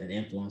out who an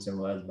influencer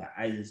was, but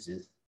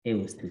it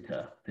was too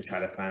tough to try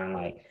to find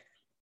like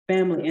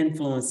family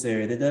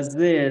influencer that does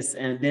this.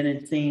 And then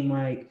it seemed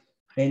like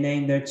they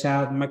named their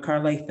child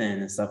McCarlathan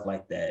and stuff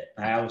like that.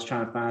 I was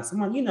trying to find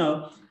someone,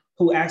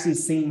 who actually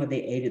seemed like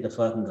they ate at the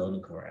fucking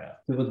Golden Corral.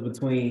 It was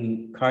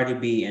between Cardi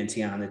B and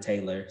Teyana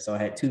Taylor. So I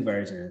had two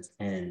versions,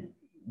 and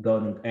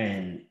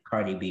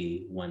Cardi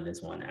B won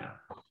this one out.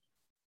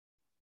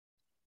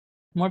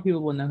 More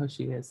people will know who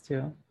she is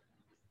too.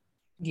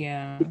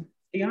 Yeah.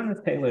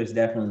 Teyana Taylor is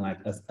definitely like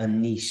a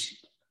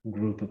niche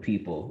group of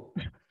people.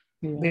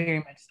 Yeah. Very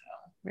much so.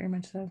 Very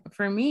much so.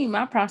 For me,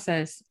 my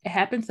process, it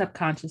happened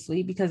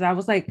subconsciously because I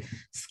was like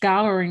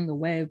scouring the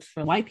web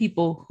for white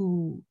people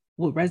who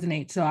would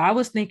resonate. So I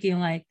was thinking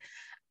like,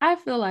 I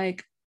feel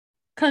like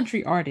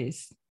country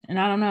artists, and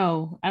I don't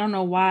know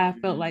why I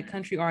felt like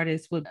country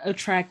artists would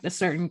attract a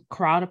certain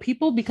crowd of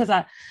people, because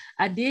I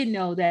did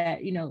know that,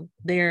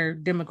 their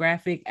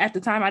demographic at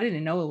the time, I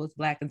didn't know it was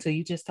Black until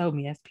you just told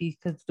me, SP,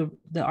 because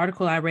the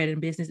article I read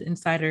in Business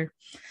Insider,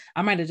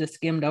 I might have just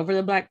skimmed over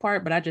the Black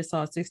part, but I just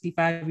saw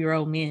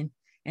 65-year-old men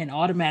and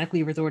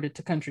automatically resorted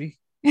to country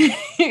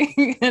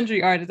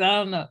artists. I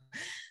don't know.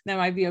 That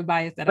might be a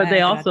bias but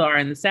they also are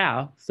in the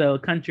South. So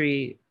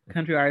country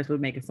artists would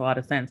make us a lot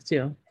of sense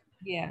too.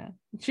 Yeah.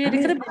 Shit,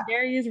 it could have been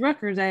Darius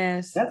Rucker's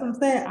ass. That's what I'm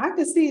saying. I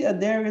could see a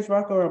Darius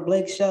Rucker or a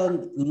Blake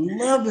Shelton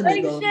loving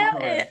Blake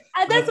Shelton.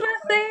 That's what I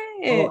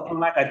said. Or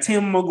like a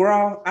Tim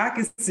McGraw. I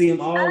can see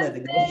them all at the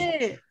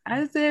Golden.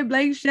 I said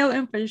Blake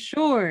Shelton for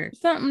sure.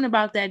 Something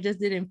about that just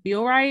didn't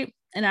feel right.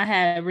 And I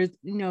had,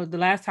 the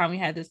last time we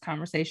had this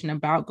conversation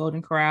about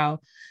Golden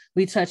Corral,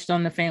 we touched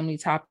on the family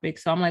topic.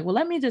 So I'm like, well,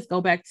 let me just go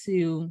back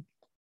to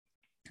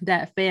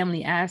that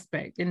family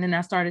aspect. And then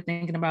I started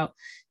thinking about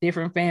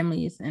different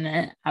families,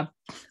 and I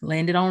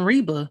landed on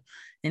Reba.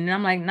 And then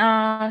I'm like,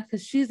 nah,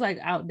 because she's like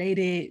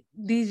outdated.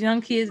 These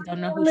young kids don't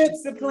know who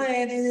lips are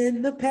playing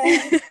in the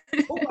past.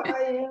 Who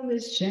I am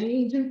is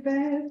changing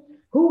fast.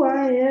 Who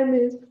I am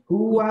is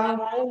who I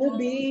want to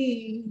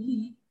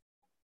be.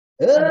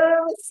 A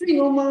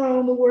single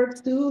mom who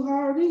works too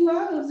hard, who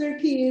loves her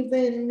kids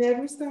and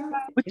never stops.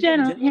 With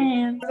gentle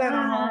hands. The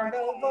heart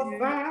of a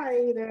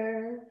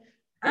fighter.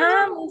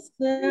 I'm a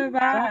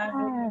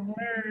survivor.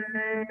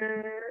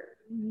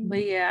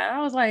 But yeah,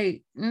 I was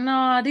like,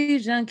 no,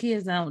 these young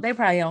kids they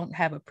probably don't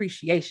have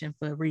appreciation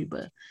for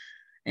Reba.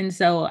 And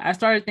so I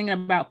started thinking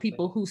about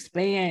people who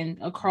span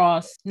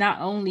across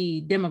not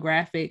only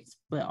demographics,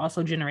 but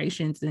also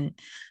generations. And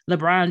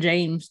LeBron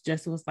James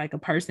just was like a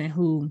person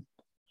who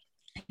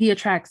he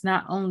attracts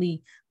not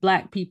only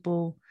Black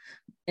people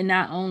and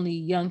not only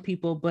young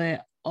people,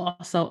 but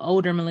also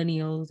older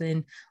millennials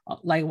and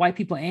like white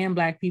people and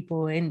Black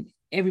people and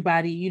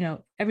everybody,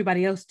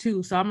 everybody else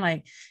too. So I'm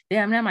like,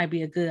 damn, that might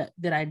be a good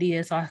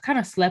idea. So I kind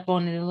of slept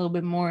on it a little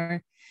bit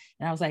more.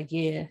 And I was like,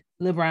 yeah,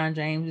 LeBron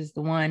James is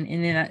the one.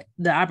 And then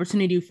the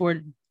opportunity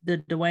for the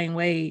Dwayne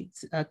Wade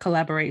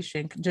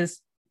collaboration,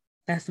 just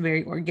that's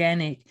very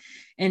organic.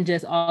 And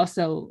just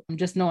also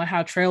just knowing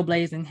how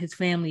trailblazing his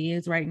family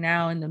is right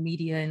now in the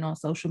media and on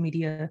social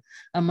media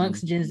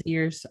amongst Gen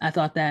Zers, I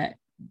thought that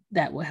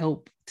would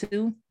help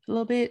too a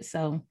little bit.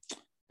 So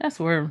that's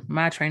where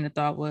my train of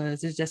thought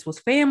was. It just was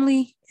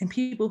family and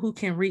people who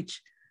can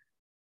reach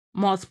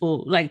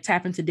multiple, like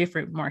tap into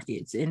different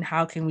markets, and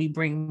how can we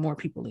bring more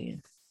people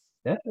in?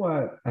 That's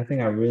why I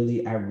think I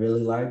really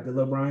like the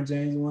LeBron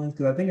James ones,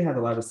 because I think it has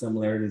a lot of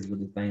similarities with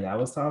the thing I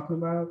was talking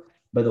about.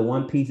 But the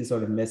one piece that's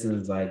sort of missing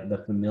is like the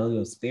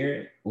familial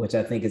spirit, which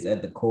I think is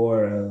at the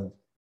core of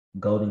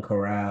Golden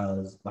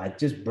Corral's like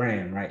just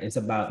brand, right? It's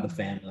about the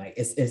family. Like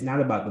it's not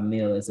about the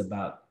meal, it's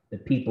about the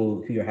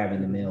people who you're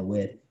having the meal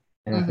with.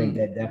 And I think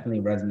that definitely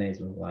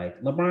resonates with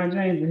like LeBron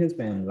James and his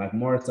family, like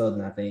more so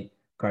than I think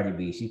Cardi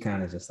B. She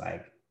kind of just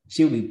like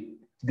she'll be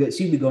good.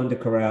 She'll be going to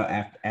Corral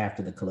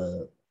after the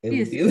club. It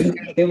will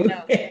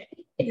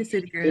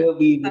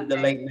be the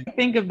late night.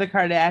 Think of the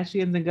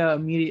Kardashians and go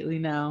immediately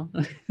no.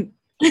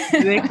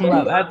 They come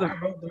up.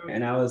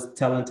 And I was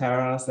telling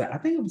Tyrone, I said, I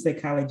think I would say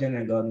Kylie Jenner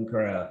and Golden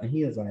Corral. And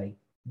he was like,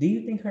 do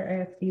you think her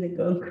ass eat a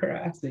Golden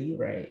Corral? I said, you're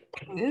right.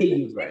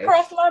 He's right. It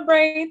crossed my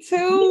brain too.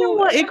 You know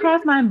what? It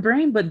crossed my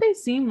brain, but they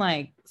seem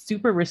like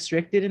super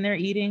restricted in their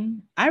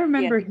eating. I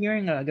remember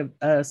hearing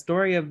a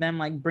story of them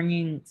like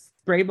bringing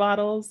spray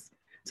bottles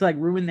to like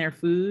ruin their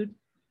food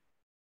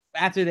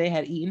after they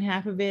had eaten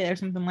half of it or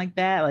something like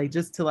that, like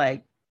just to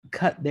like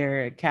cut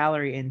their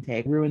calorie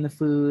intake, ruin the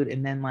food,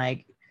 and then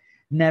like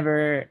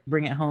never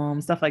bring it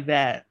home, stuff like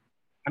that.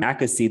 I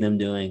could see them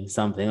doing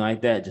something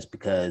like that just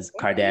because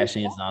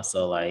Kardashian is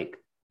also like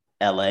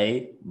LA.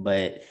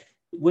 But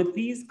with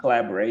these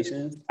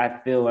collaborations, I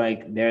feel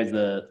like there's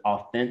a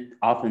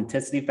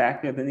authenticity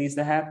factor that needs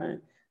to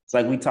happen. It's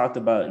like we talked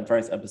about in the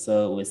first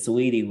episode with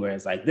Saweetie, where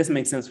it's like, this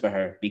makes sense for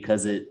her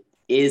because it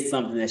is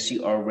something that she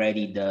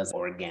already does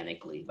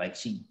organically. Like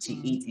she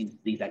eats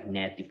these like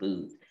nasty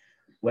foods.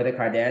 Where the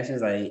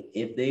Kardashians, like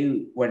if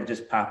they were to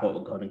just pop up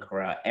with Golden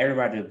Corral,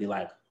 everybody would be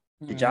like,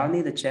 did y'all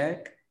need a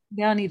check?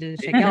 Y'all need to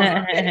check.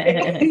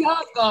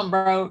 Y'all's gone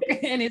broke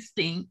and it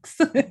stinks.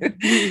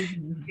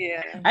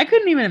 Yeah. I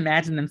couldn't even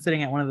imagine them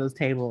sitting at one of those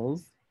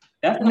tables.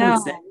 That's what I'm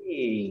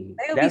saying.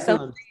 That's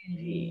what I'm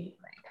saying.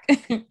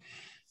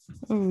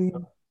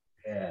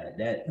 Yeah,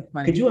 that's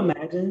funny. Could you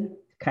imagine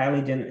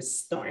Kylie Jenner,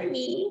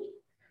 Stormy,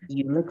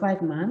 you look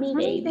like mommy,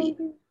 baby.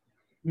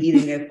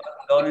 Eating a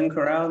Golden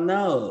Corral?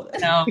 No,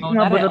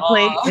 with a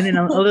plate and then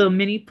a little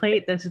mini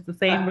plate that's just the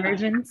same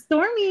version.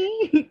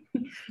 Stormy,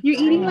 you're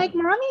eating like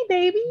mommy,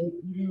 baby.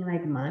 Eating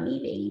like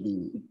mommy,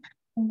 baby.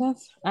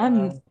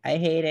 I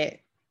hate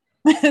it.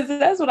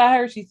 That's what I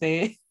heard she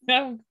said.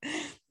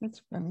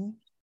 That's funny.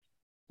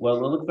 Well,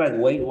 it looks like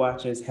Weight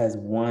Watchers has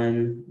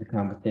won the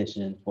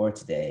competition for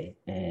today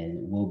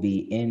and will be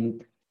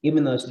in.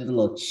 Even though she did a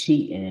little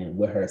cheating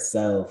with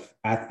herself,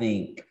 I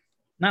think.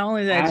 Not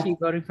only that, she's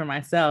voting for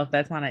myself,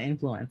 that's not an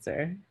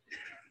influencer.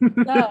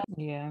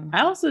 Yeah.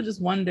 I also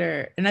just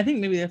wonder, and I think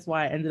maybe that's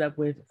why I ended up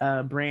with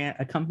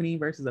a company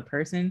versus a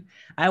person.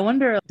 I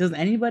wonder, does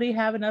anybody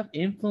have enough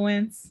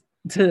influence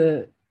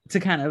to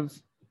kind of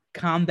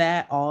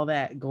combat all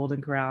that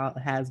Golden Corral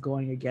has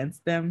going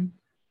against them?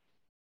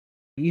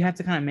 You have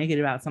to kind of make it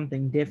about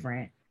something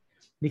different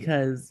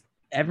because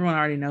everyone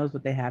already knows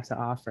what they have to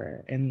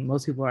offer. And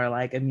most people are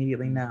like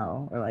immediately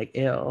no, or like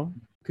ill.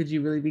 Could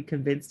you really be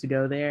convinced to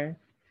go there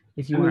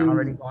if you weren't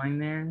already going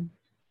there?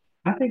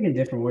 I think in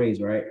different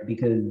ways, right?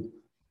 Because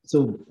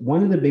so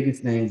one of the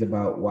biggest things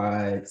about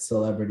why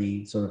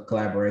celebrity sort of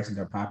collaborations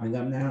are popping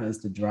up now is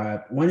to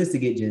drive, one is to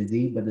get Gen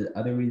Z, but the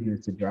other reason is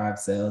to drive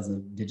sales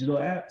of digital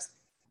apps.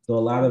 So a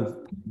lot of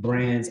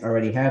brands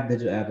already have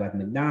digital apps like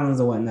McDonald's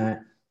and whatnot,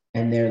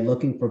 and they're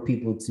looking for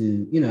people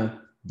to,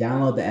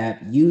 download the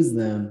app, use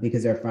them,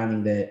 because they're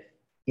finding that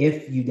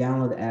if you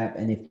download the app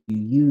and if you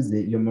use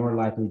it, you're more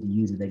likely to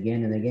use it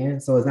again and again.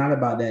 So it's not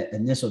about that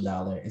initial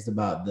dollar, it's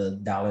about the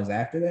dollars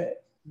after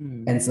that.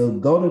 And so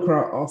Golden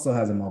Corral also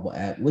has a mobile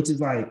app, which is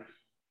like,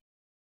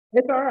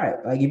 it's all right.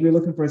 Like if you're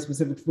looking for a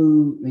specific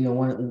food,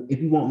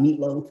 if you want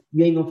meatloaf,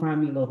 you ain't gonna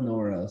find meatloaf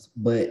nowhere else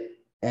but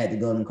at the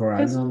Golden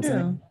Corral. You know what I'm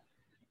saying?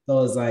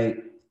 So it's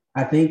like,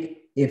 I think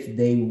if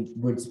they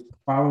were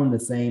following the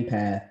same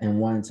path and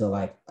wanted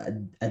to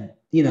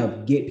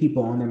get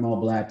people on their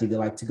mobile app to get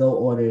like to-go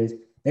orders,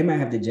 they might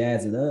have to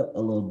jazz it up a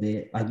little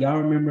bit. Like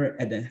y'all remember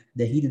at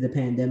the heat of the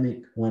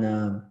pandemic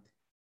when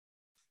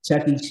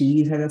Chuck E.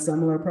 Cheese had a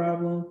similar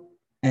problem.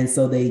 And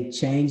so they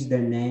changed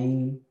their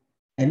name.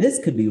 And this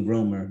could be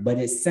rumor, but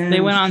it sounds...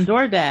 They went on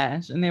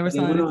DoorDash and they were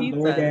selling the pizza.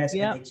 DoorDash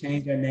and they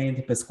changed their name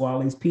to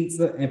Pasquale's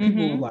Pizza. And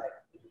people were like,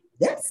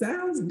 that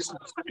sounds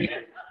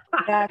good.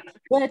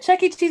 Well,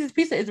 Chuck E. Cheese's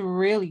pizza is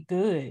really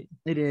good.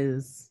 It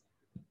is.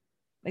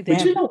 But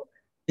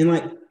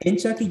in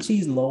Chuck E.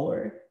 Cheese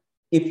lore,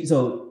 I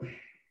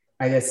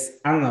guess,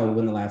 I don't know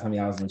when the last time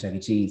y'all was in Chuck E.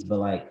 Cheese, but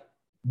like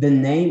the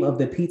name of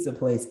the pizza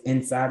place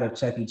inside of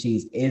Chuck E.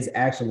 Cheese is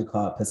actually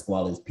called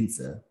Pasquale's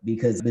Pizza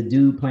because the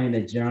dude playing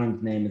the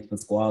drum's name is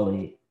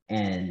Pasquale,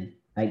 and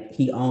like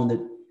he owned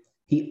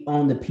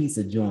the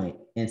pizza joint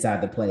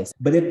inside the place.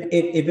 But if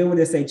it were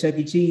to say Chuck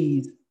E.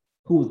 Cheese,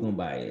 who was gonna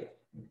buy it?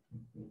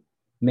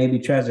 Maybe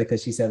Treasure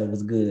because she said it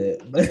was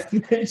good. But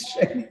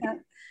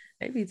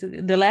maybe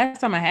the last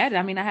time I had it,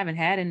 I mean, I haven't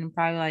had it in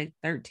probably like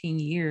 13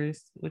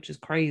 years, which is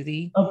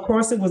crazy. Of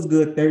course it was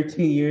good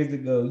 13 years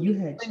ago. You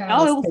had it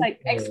was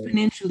like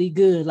exponentially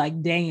good.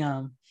 Like,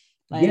 damn.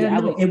 Like,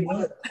 it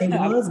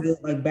was good.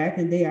 Like back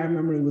in the day, I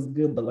remember it was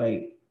good, but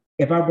like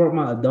if I brought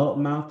my adult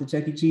mouth to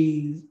Chuck E.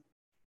 Cheese.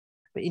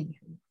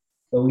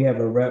 So we have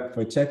a rep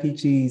for Chuck E.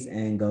 Cheese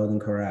and Golden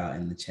Corral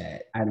in the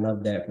chat. I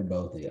love that for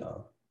both of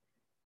y'all.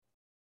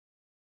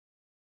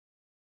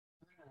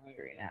 I'm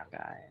hungry now,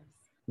 guys.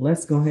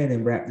 Let's go ahead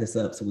and wrap this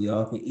up so we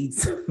all can eat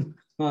some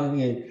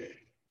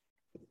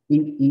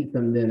eat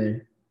some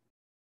dinner.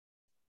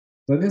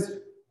 So this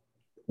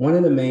one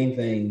of the main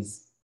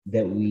things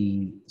that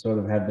we sort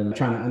of have been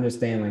trying to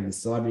understand, like the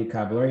celebrity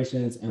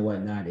collaborations and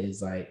whatnot,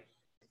 is like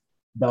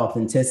the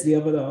authenticity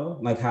of it all,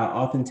 like how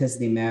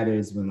authenticity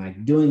matters when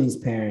like doing these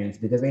pairings,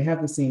 because they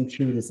have to seem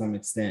true to some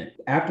extent.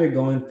 After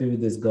going through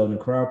this Golden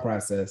Corral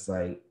process,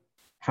 like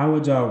how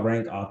would y'all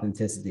rank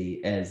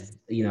authenticity as,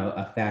 you know,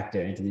 a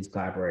factor into these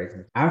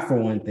collaborations? I, for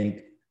one,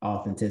 think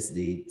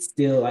authenticity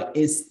still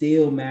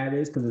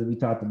matters, because as we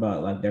talked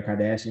about, like their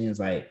Kardashians,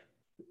 like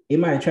it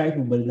might attract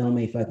people, but it don't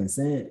make fucking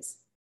sense.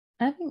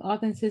 I think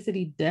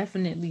authenticity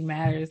definitely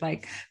matters.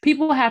 Like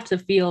people have to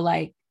feel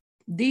like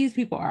these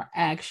people are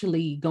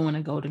actually going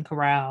to Golden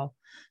Corral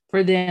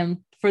for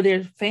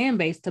their fan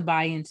base to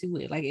buy into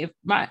it. Like if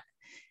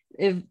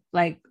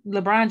like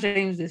LeBron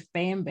James's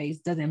fan base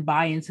doesn't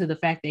buy into the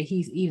fact that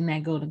he's eating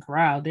at Golden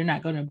Corral, they're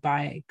not going to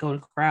buy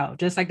Golden Corral.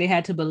 Just like they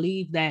had to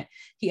believe that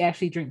he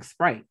actually drinks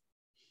Sprite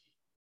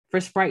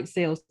for Sprite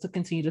sales to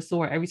continue to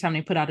soar every time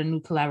they put out a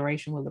new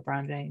collaboration with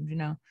LeBron James, you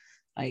know,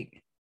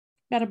 like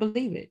gotta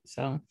believe it.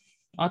 So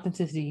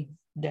authenticity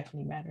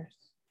definitely matters.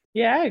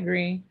 Yeah, I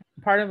agree.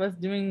 Part of us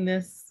doing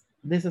this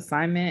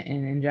assignment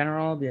and in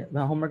general,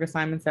 the homework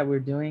assignments that we're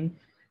doing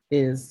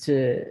is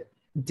to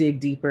dig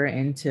deeper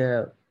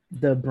into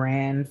the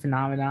brand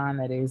phenomenon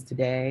that is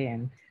today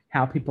and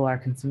how people are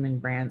consuming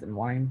brands and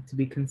wanting to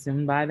be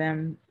consumed by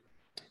them.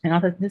 And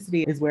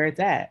authenticity is where it's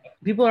at.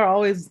 People are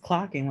always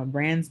clocking what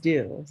brands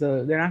do.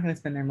 So they're not going to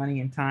spend their money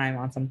and time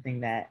on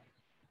something that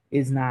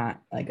is not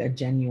like a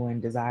genuine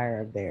desire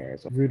of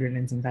theirs, or rooted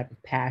in some type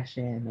of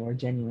passion or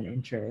genuine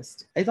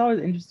interest. It's always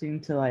interesting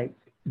to like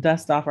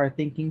dust off our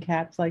thinking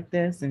caps like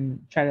this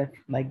and try to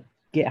like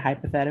get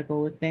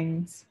hypothetical with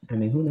things. I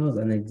mean, who knows?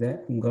 An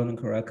exec from Golden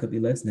Corral could be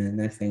listening. And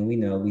next thing we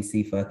know, we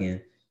see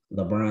fucking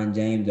LeBron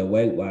James or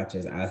Weight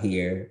Watchers out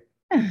here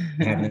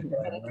having a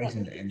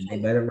collaboration, and they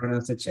better run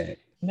us a check.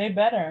 They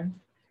better.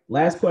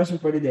 Last question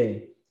for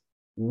today.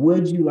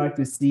 Would you like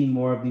to see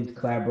more of these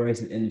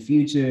collaborations in the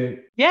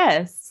future?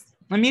 Yes,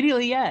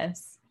 immediately,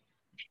 yes.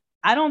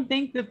 I don't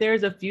think that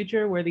there's a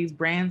future where these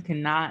brands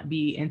cannot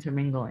be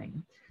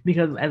intermingling,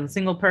 because as a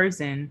single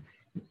person,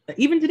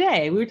 even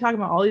today, we were talking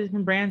about all these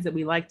different brands that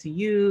we like to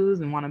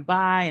use and want to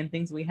buy and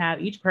things we have.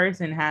 Each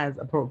person has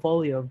a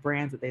portfolio of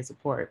brands that they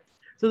support.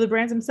 So the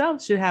brands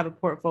themselves should have a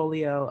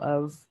portfolio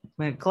of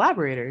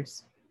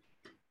collaborators.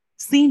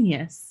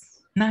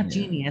 Genius, not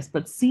genius,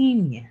 but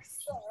genius.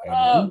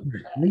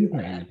 Leave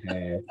her in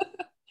the past.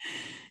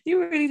 You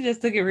really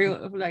just took it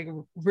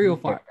real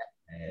far.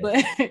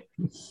 But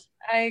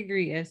I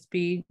agree,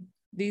 SP.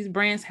 These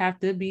brands have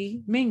to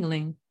be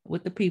mingling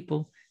with the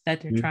people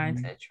that they're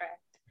trying to attract.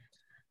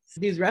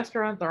 These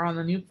restaurants are on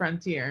the new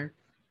frontier.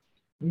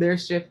 They're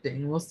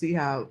shifting. We'll see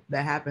how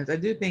that happens. I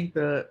do think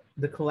the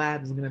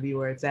collab is going to be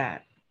where it's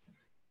at,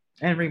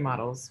 and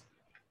remodels.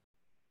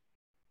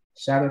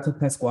 Shout out to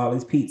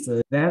Pasquale's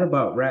Pizza. That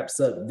about wraps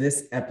up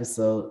this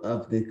episode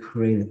of the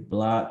Creative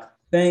Block.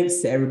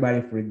 Thanks to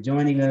everybody for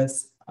joining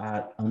us.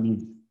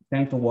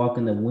 Thanks for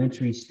walking the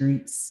wintry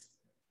streets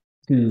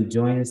to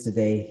join us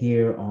today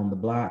here on the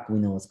block. We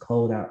know it's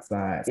cold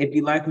outside. If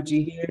you like what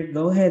you hear,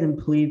 go ahead and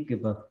please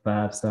give a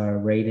 5-star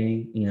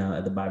rating,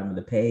 at the bottom of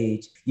the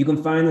page. You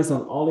can find us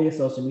on all of your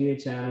social media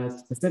channels,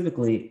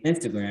 specifically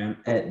Instagram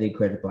at the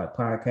Creative Block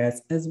Podcast,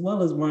 as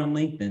well as we're on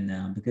LinkedIn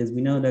now, because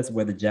we know that's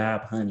where the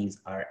job honeys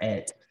are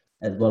at,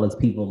 as well as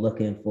people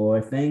looking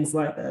for things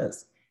like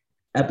us.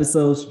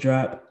 Episodes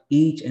drop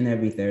each and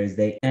every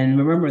Thursday. And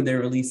remember, they're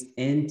released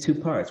in 2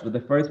 parts, with the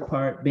first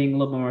part being a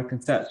little more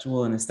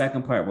conceptual and the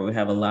second part where we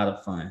have a lot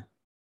of fun.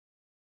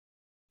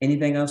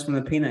 Anything else from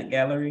the Peanut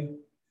Gallery?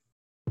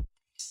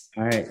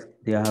 All right.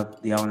 Do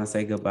y'all want to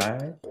say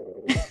goodbye?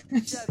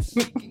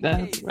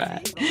 That's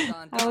right.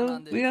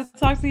 We'll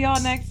talk to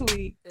y'all next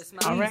week.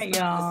 All right,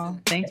 y'all.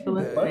 Thanks for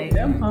listening.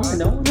 Don't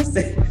want to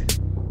say.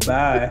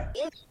 Bye.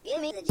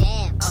 Give me the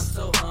jam. I'm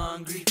so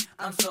hungry.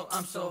 I'm so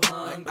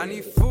hungry. I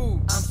need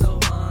food. I'm so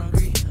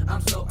hungry.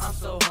 I'm so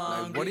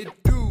hungry. What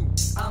it do?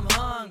 I'm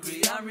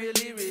hungry. I'm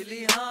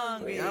really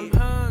hungry. I'm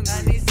hungry.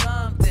 I need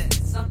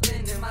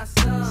something in my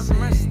stomach.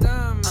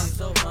 I'm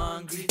so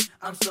hungry.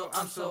 I'm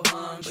so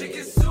hungry.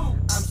 Chicken soup.